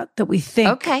feeling about that we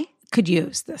think could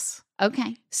use this.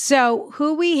 Okay. So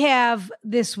who we have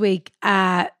this week,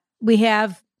 we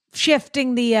have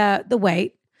shifting the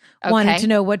weight, wanting to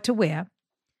know what to wear.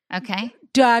 Okay.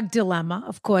 Dog dilemma,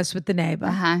 of course, with the neighbor.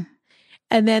 Uh-huh.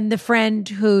 And then the friend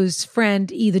whose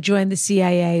friend either joined the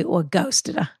CIA or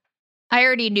ghosted her. I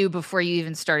already knew before you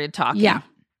even started talking. Yeah.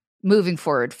 Moving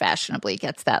forward fashionably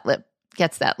gets that lip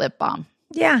balm.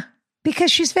 Yeah.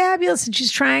 Because she's fabulous and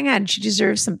she's trying out and she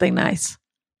deserves something nice.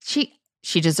 She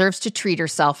deserves to treat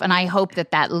herself. And I hope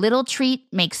that little treat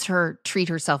makes her treat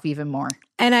herself even more.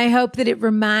 And I hope that it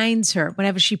reminds her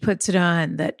whenever she puts it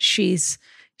on that she's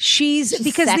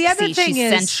because sexy, the other thing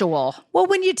is sensual. Well,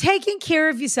 when you're taking care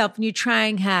of yourself and you're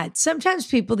trying hard, sometimes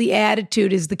the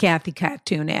attitude is the Kathy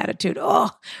Cartoon attitude.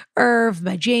 Oh, Irv,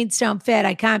 my jeans don't fit.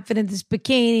 I can't fit in this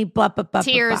bikini. Blah, blah, blah,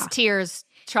 tears, blah. tears,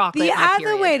 chocolate. The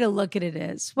other way to look at it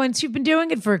is once you've been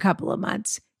doing it for a couple of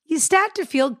months, you start to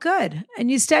feel good and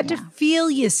you start to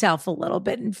feel yourself a little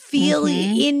bit and feel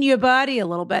in your body a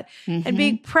little bit and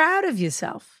being proud of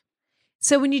yourself.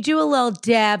 So when you do a little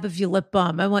dab of your lip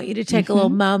balm, I want you to take a little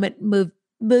moment,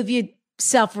 move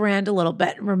yourself around a little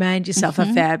bit and remind yourself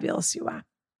how fabulous you are.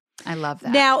 I love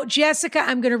that. Now, Jessica,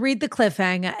 I'm going to read the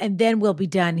cliffhanger and then we'll be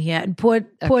done here. And poor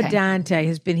Dante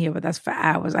has been here with us for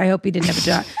hours. I hope he didn't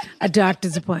have a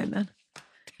doctor's appointment.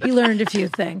 He learned a few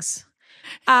things.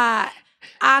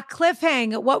 Our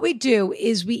cliffhanger, what we do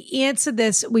is we answer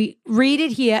this, we read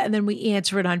it here, and then we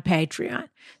answer it on Patreon.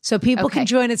 So people can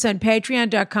join us on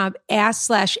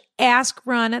patreon.com/Ask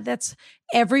Rana. That's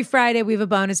every Friday we have a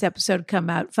bonus episode come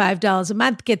out. $5 a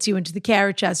month gets you into the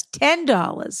Carriage House.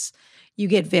 $10, you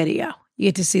get video. You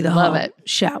get to see the whole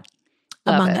show,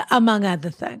 among other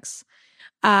things.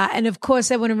 And of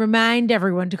course, I want to remind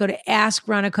everyone to go to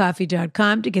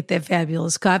AskRanaCoffee.com to get their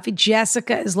fabulous coffee.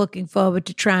 Jessica is looking forward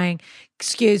to trying,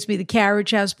 the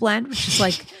Carriage House blend, which is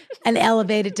like an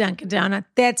elevated Dunkin' Donut.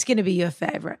 That's going to be your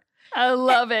favorite. I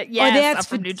love it. Yes, that's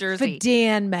from New Jersey. For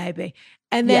Dan, maybe.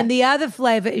 And then the other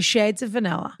flavor is Shades of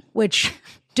Vanilla, which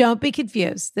don't be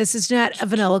confused. This is not a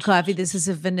vanilla coffee. This is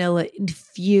a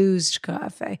vanilla-infused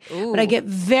coffee. Ooh. But I get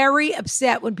very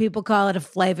upset when people call it a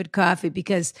flavored coffee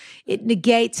because it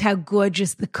negates how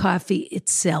gorgeous the coffee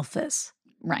itself is.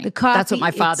 Right. The coffee That's what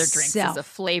my father drinks itself. is a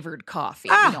flavored coffee.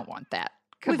 We don't want that.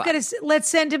 Let's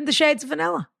send him the Shades of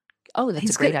Vanilla. Oh,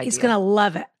 that's a great idea. He's going to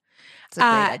love it. It's a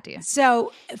great idea.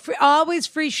 So always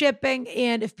free shipping.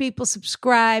 And if people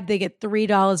subscribe, they get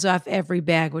 $3 off every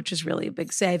bag, which is really a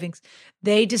big savings.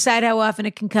 They decide how often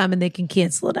it can come and they can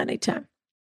cancel it anytime.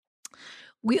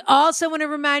 We also want to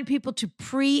remind people to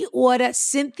pre-order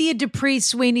Cynthia Dupree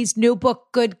Sweeney's new book,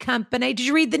 Good Company. Did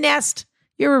you read The Nest?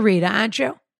 You're a reader, aren't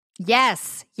you?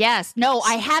 Yes. No,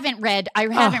 I haven't read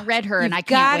her, and I can't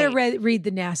gotta wait. read The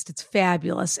Nest. It's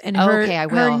fabulous. And I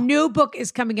will. Her new book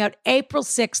is coming out April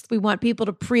 6th. We want people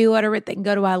to pre-order it. They can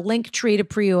go to our link tree to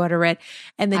pre-order it.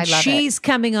 And then she's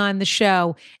coming on the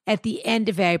show at the end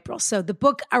of April. So the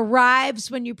book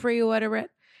arrives when you pre-order it.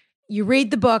 You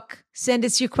read the book, send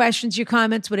us your questions, your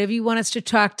comments, whatever you want us to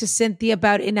talk to Cynthia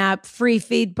about in our free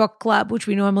feed book club, which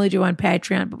we normally do on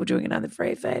Patreon, but we're doing it on the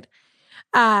free feed.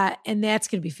 And that's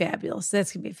going to be fabulous.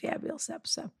 That's going to be a fabulous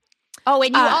episode. Oh,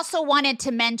 and you also wanted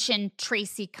to mention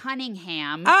Tracy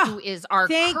Cunningham, who is our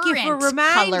current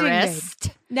colorist.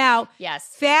 Me. Now, yes,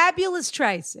 fabulous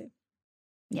Tracy.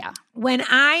 Yeah. When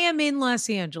I am in Los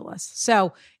Angeles,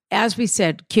 so as we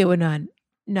said, QAnon,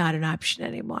 not an option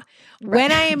anymore. Right.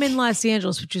 When I am in Los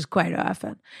Angeles, which is quite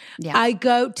often, I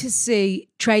go to see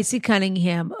Tracy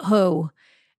Cunningham, who,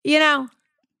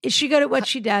 is she good at what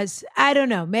she does? I don't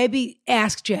know. Maybe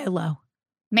ask J-Lo.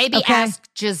 Maybe ask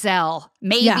Giselle.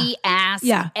 Maybe ask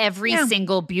every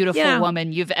single beautiful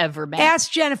woman you've ever met.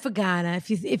 Ask Jennifer Garner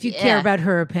if you care about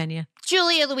her opinion.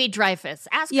 Julia Louis-Dreyfus.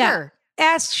 Ask her.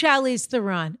 Ask Charlize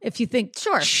Theron if you think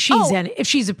if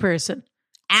she's a person.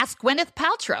 Ask Gwyneth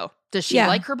Paltrow. Does she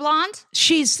like her blonde?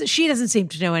 She doesn't seem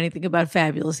to know anything about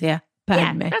fabulous hair.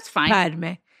 Pardon me. That's fine. Pardon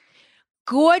me.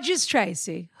 Gorgeous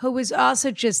Tracy, who was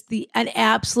also just an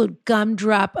absolute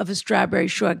gumdrop of a strawberry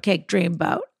shortcake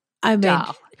dreamboat. I mean,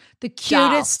 the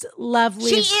cutest,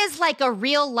 loveliest. She is like a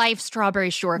real life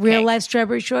strawberry shortcake. Real life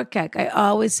strawberry shortcake. I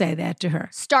always say that to her.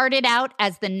 Started out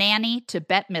as the nanny to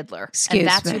Bette Midler. And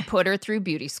that's who put her through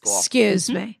beauty school.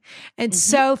 Excuse me. And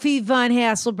Sophie von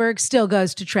Hasselberg still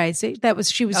goes to Tracy.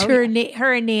 She was her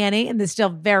nanny, and they're still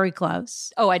very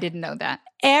close. Oh, I didn't know that.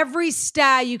 Every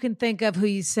star you can think of who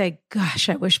you say, gosh,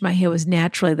 I wish my hair was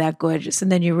naturally that gorgeous.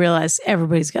 And then you realize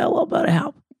everybody's got a little bit of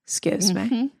help. Excuse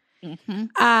me.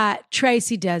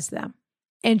 Tracy does them.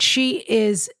 And she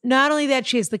is, not only that,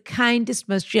 she is the kindest,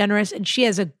 most generous, and she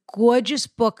has a gorgeous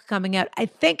book coming out. I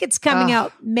think it's coming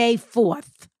out May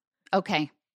 4th.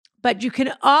 Okay. But you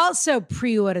can also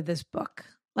pre-order this book.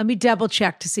 Let me double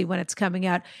check to see when it's coming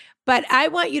out. But I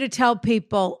want you to tell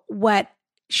people what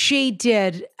she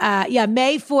did.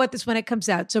 May 4th is when it comes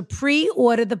out. So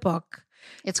pre-order the book.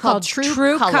 It's called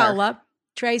True Color.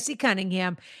 Tracy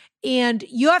Cunningham. And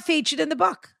you're featured in the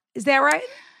book. Is that right?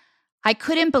 I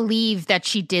couldn't believe that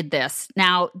she did this.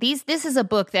 Now, this is a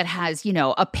book that has,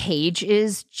 a page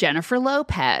is Jennifer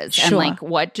Lopez. Sure. And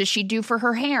what does she do for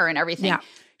her hair and everything? Yeah.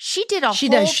 She did She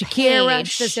does Shakira.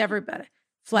 She does everybody.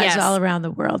 Flies all around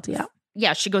the world. Yeah.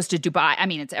 Yeah, she goes to Dubai. I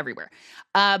mean, it's everywhere.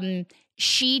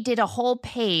 She did a whole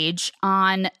page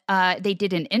on, they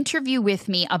did an interview with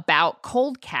me about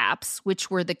cold caps, which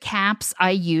were the caps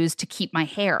I used to keep my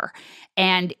hair.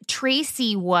 And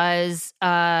Tracy was,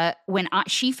 when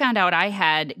she found out I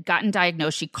had gotten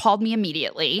diagnosed, she called me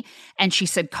immediately and she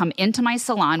said, come into my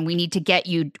salon. We need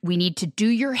to do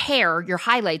your hair, your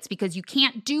highlights, because you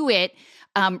can't do it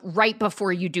right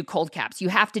before you do cold caps. You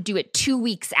have to do it 2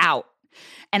 weeks out.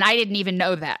 And I didn't even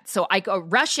know that. So I go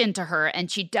rush into her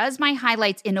and she does my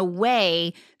highlights in a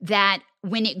way that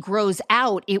when it grows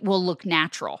out, it will look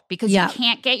natural because you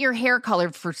can't get your hair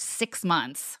colored for 6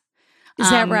 months. Is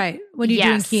that right? When you're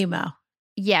doing chemo?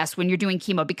 Yes, when you're doing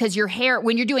chemo, because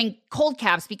when you're doing cold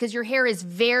caps, because your hair is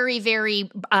very,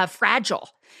 very fragile.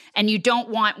 And you don't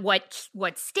want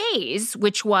what stays,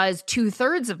 which was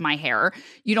 2/3 of my hair.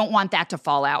 You don't want that to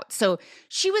fall out. So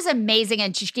she was amazing,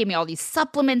 and she gave me all these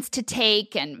supplements to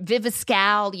take and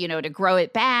Viviscal, to grow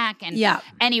it back. And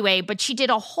anyway, but she did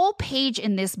a whole page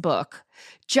in this book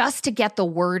just to get the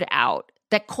word out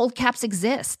that cold caps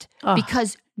exist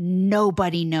because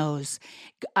nobody knows.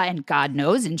 And God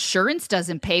knows insurance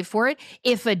doesn't pay for it.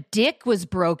 If a dick was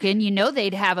broken,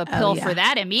 they'd have a pill for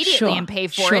that immediately and pay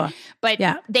for it. But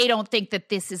they don't think that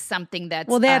this is something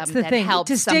that's that's the thing.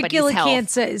 Helps Testicular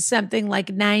cancer is something like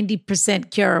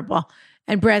 90% curable.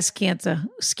 And breast cancer,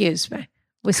 excuse me.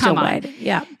 We're still waiting.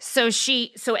 Yeah. So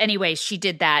anyway, she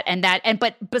did that.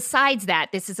 But besides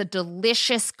that, this is a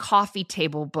delicious coffee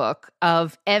table book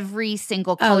of every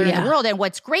single color in the world. And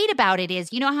what's great about it is,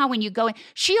 how when you go in,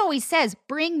 she always says,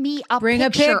 bring me a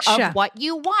picture of what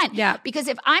you want. Yeah. Because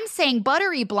if I'm saying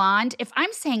buttery blonde, if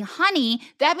I'm saying honey,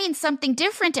 that means something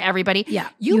different to everybody. Yeah.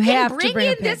 You can bring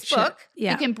in this book.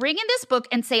 Yeah. You can bring in this book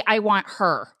and say, I want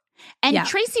her. And Yeah.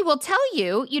 Tracy will tell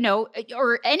you,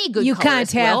 or any good You can't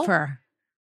colorist have will, her.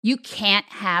 You can't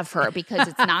have her because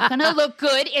it's not going to look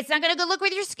good. It's not going to look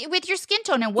with your skin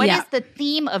tone. And what is the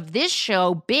theme of this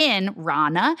show been,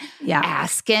 Rana? Yeah.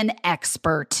 Ask an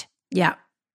expert. Yeah.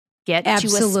 Get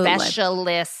Absolutely. to a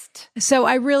specialist. So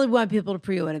I really want people to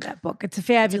pre-order that book. It's a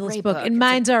fabulous great book. book. And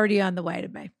mine's already on the way to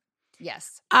me.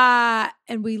 Yes.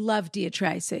 And we love Dear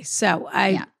Tracy. So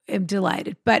I am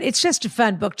delighted. But it's just a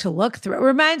fun book to look through. It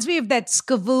reminds me of that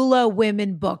Scavullo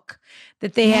women book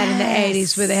that they had in the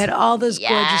 80s where they had all those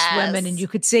gorgeous women and you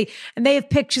could see, and they have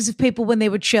pictures of people when they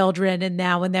were children and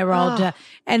now when they're older.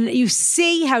 And you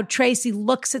see how Tracy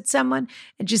looks at someone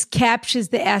and just captures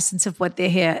the essence of what their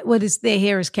hair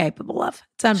is capable of.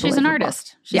 It's unbelievable. She's an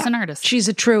artist. She's an artist. She's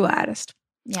a true artist.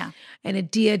 Yeah. And a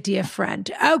dear, dear friend.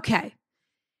 Okay.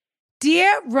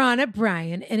 Dear Rana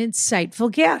Bryan, an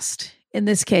insightful guest. In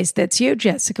this case, that's you,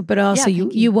 Jessica, but also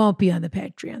you won't be on the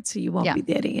Patreon, so you won't be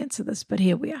there to answer this, but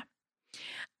here we are.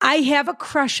 I have a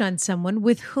crush on someone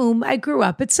with whom I grew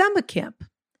up at summer camp,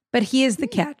 but here's the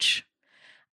catch.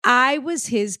 I was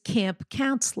his camp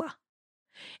counselor.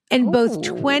 In both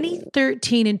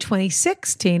 2013 and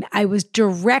 2016, I was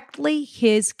directly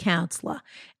his counselor.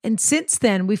 And since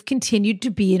then, we've continued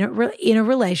to be in a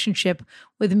relationship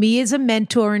with me as a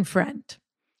mentor and friend.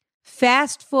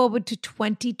 Fast forward to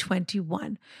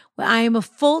 2021, where I am a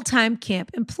full-time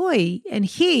camp employee, and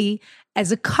he,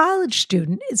 as a college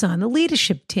student, is on the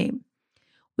leadership team.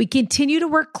 We continue to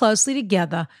work closely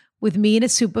together with me in a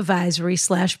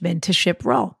supervisory/mentorship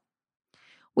role.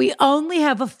 We only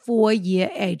have a 4-year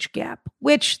age gap,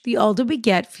 which the older we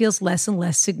get feels less and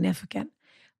less significant.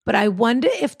 But I wonder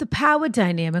if the power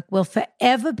dynamic will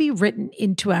forever be written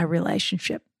into our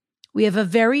relationship. We have a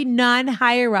very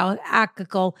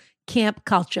non-hierarchical camp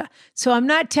culture, so I'm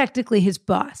not technically his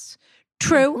boss.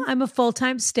 True, I'm a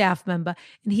full-time staff member,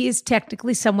 and he is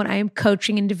technically someone I am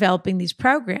coaching and developing these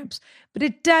programs, but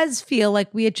it does feel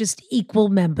like we are just equal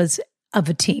members of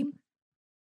a team.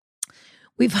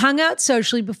 We've hung out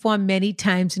socially before many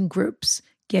times in groups,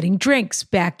 getting drinks,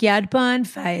 backyard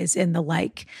bonfires, and the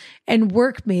like, and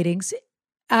work meetings,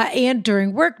 and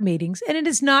during work meetings, and it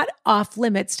is not off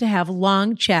limits to have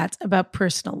long chats about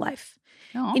personal life.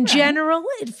 Oh, in general,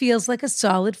 it feels like a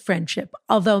solid friendship,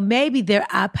 although maybe there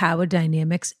are power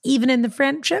dynamics even in the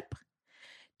friendship.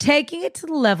 Taking it to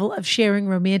the level of sharing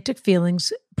romantic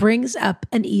feelings brings up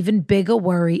an even bigger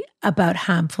worry about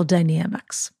harmful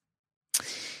dynamics.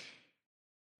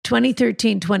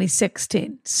 2013,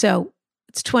 2016. So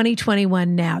it's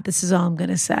 2021 now. This is all I'm going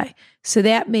to say. So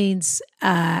that means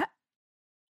 8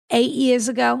 years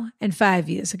ago and 5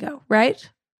 years ago, right?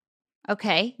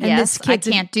 Okay. And yes. I this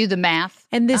can't do the math.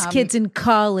 And this kid's in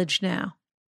college now.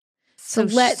 So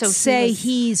let's say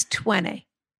he's 20.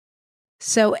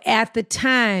 So at the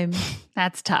time.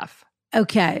 That's tough.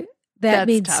 Okay. That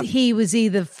means tough. He was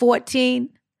either 14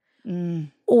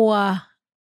 or,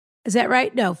 is that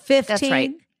right? No, 15 That's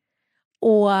right.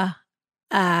 Or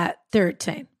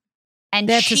 13. And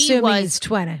that's she assuming he's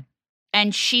 20.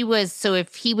 And she was, so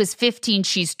if he was 15,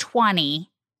 she's 20.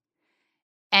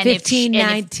 And 15,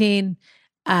 19,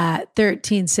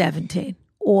 13, 17,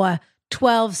 or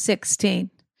 12, 16,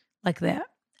 like that.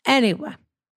 Anyway,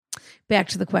 back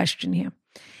to the question here.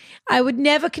 I would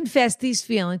never confess these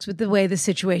feelings with the way the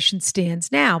situation stands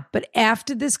now, but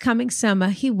after this coming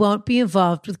summer, he won't be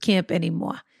involved with camp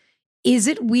anymore. Is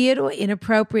it weird or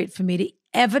inappropriate for me to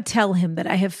ever tell him that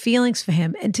I have feelings for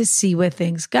him and to see where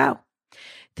things go?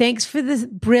 Thanks for the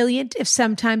brilliant, if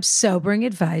sometimes sobering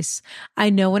advice. I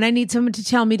know when I need someone to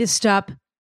tell me to stop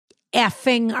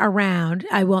effing around,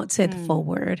 I won't say the full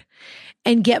word,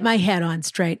 and get my head on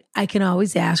straight. I can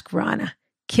always ask Rana.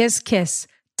 Kiss, kiss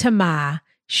to Ma,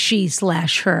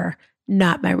 she/her,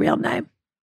 not my real name.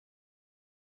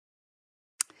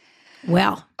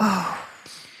 Well,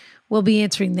 we'll be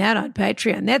answering that on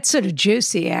Patreon. That's sort of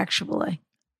juicy, actually.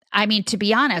 I mean, to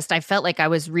be honest, I felt like I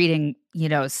was reading,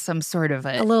 some sort of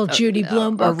a little Judy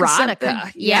Blume book,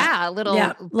 erotica. Yeah, a little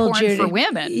porn Judy. for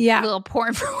women. Yeah, a little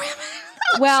porn for women.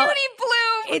 Well, Judy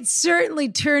Blume. It's certainly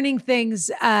turning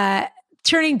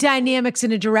dynamics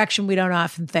in a direction we don't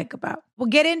often think about. We'll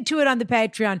get into it on the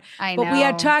Patreon. I know. But we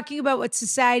are talking about what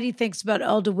society thinks about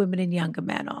older women and younger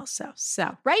men also.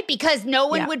 So right, because no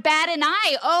one would bat an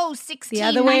eye. 16, the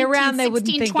other way 19, around, they 16,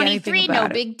 wouldn't think 23, anything about no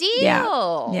it. big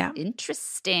deal. Yeah.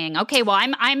 Interesting. Okay, well,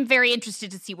 I'm very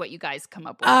interested to see what you guys come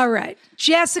up with. All right.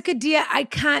 Jessica, dear, I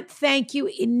can't thank you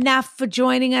enough for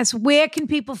joining us. Where can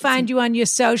people find you on your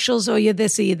socials, or you're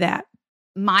this or you're that?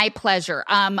 My pleasure.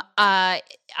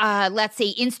 Let's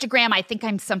see, Instagram, I think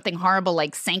I'm something horrible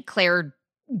like St. Clair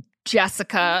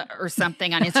Jessica or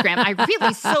something on Instagram. I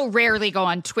really so rarely go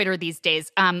on Twitter these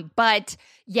days. But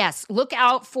yes, look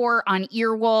out for on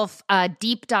Earwolf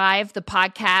Deep Dive, the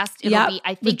podcast. It'll be,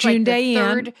 I think, June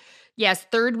like the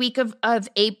third week of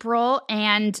April.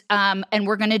 And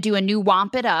we're going to do a new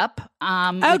Womp It Up.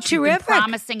 Which terrific.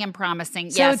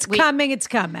 Promising. So yes, it's coming. It's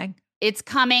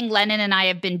coming. Lennon and I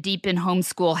have been deep in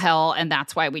homeschool hell, and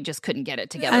that's why we just couldn't get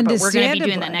it together. But we're going to be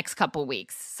doing that next couple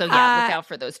weeks. So look out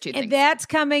for those two things. And that's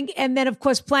coming. And then, of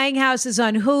course, Playing House is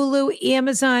on Hulu,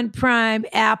 Amazon Prime,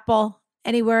 Apple,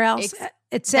 anywhere else,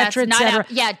 et cetera, et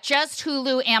cetera. Just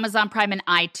Hulu, Amazon Prime, and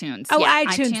iTunes. Oh,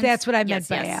 iTunes. That's what I meant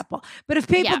by Apple. But if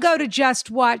people go to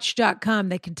justwatch.com,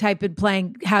 they can type in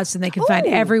Playing House and they can find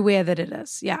everywhere that it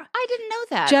is. Yeah. I didn't know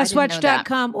that.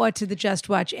 Justwatch.com or to the Just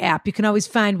Watch app. You can always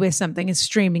find where something is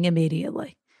streaming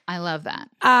immediately. I love that.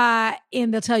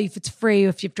 And they'll tell you if it's free or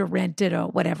if you have to rent it or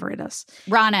whatever it is.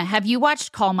 Rana, have you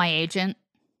watched Call My Agent?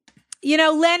 You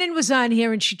know, Lennon was on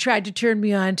here and she tried to turn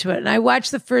me on to it. And I watched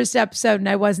the first episode and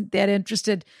I wasn't that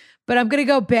interested. But I'm going to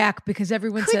go back because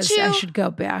everyone says I should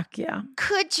go back. Yeah.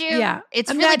 Could you? Yeah.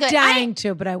 It's I'm really not good. dying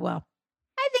to, but I will.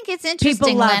 I think it's interesting,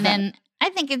 People love Lennon. it. I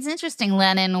think it's interesting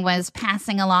Lennon was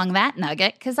passing along that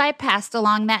nugget because I passed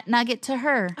along that nugget to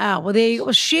her. Oh, well, there you go.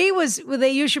 Well, she was,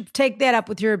 you should take that up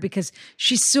with her because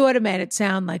she sort of made it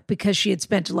sound like because she had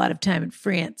spent a lot of time in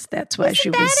France. That's why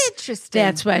she was interesting.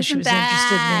 That's why she was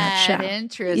interested in that show.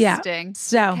 Interesting. Yeah.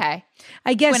 So okay.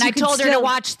 I guess when I told her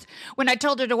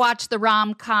to watch the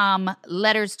rom-com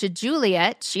Letters to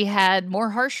Juliet, she had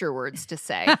more harsher words to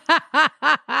say.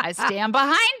 I stand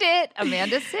behind it,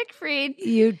 Amanda Siegfried.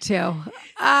 You too.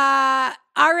 All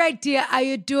right, dear. I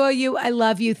adore you. I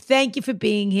love you. Thank you for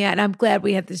being here, and I'm glad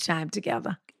we had this time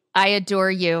together. I adore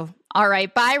you. All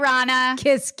right, bye, Rana.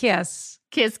 Kiss, kiss,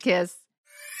 kiss, kiss.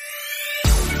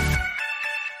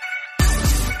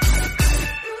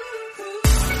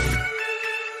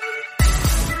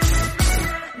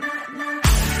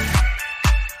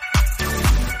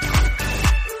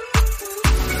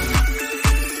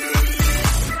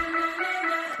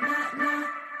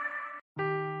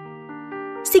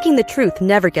 Seeking the truth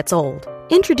never gets old.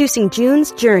 Introducing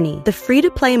June's Journey, the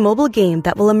free-to-play mobile game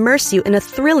that will immerse you in a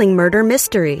thrilling murder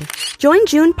mystery. Join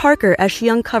June Parker as she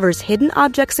uncovers hidden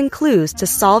objects and clues to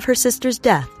solve her sister's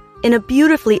death in a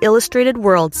beautifully illustrated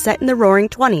world set in the Roaring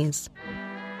 '20s.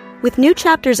 With new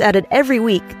chapters added every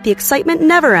week, the excitement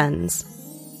never ends.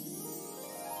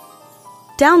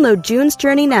 Download June's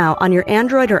Journey now on your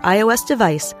Android or iOS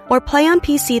device or play on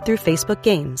PC through Facebook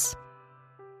Games.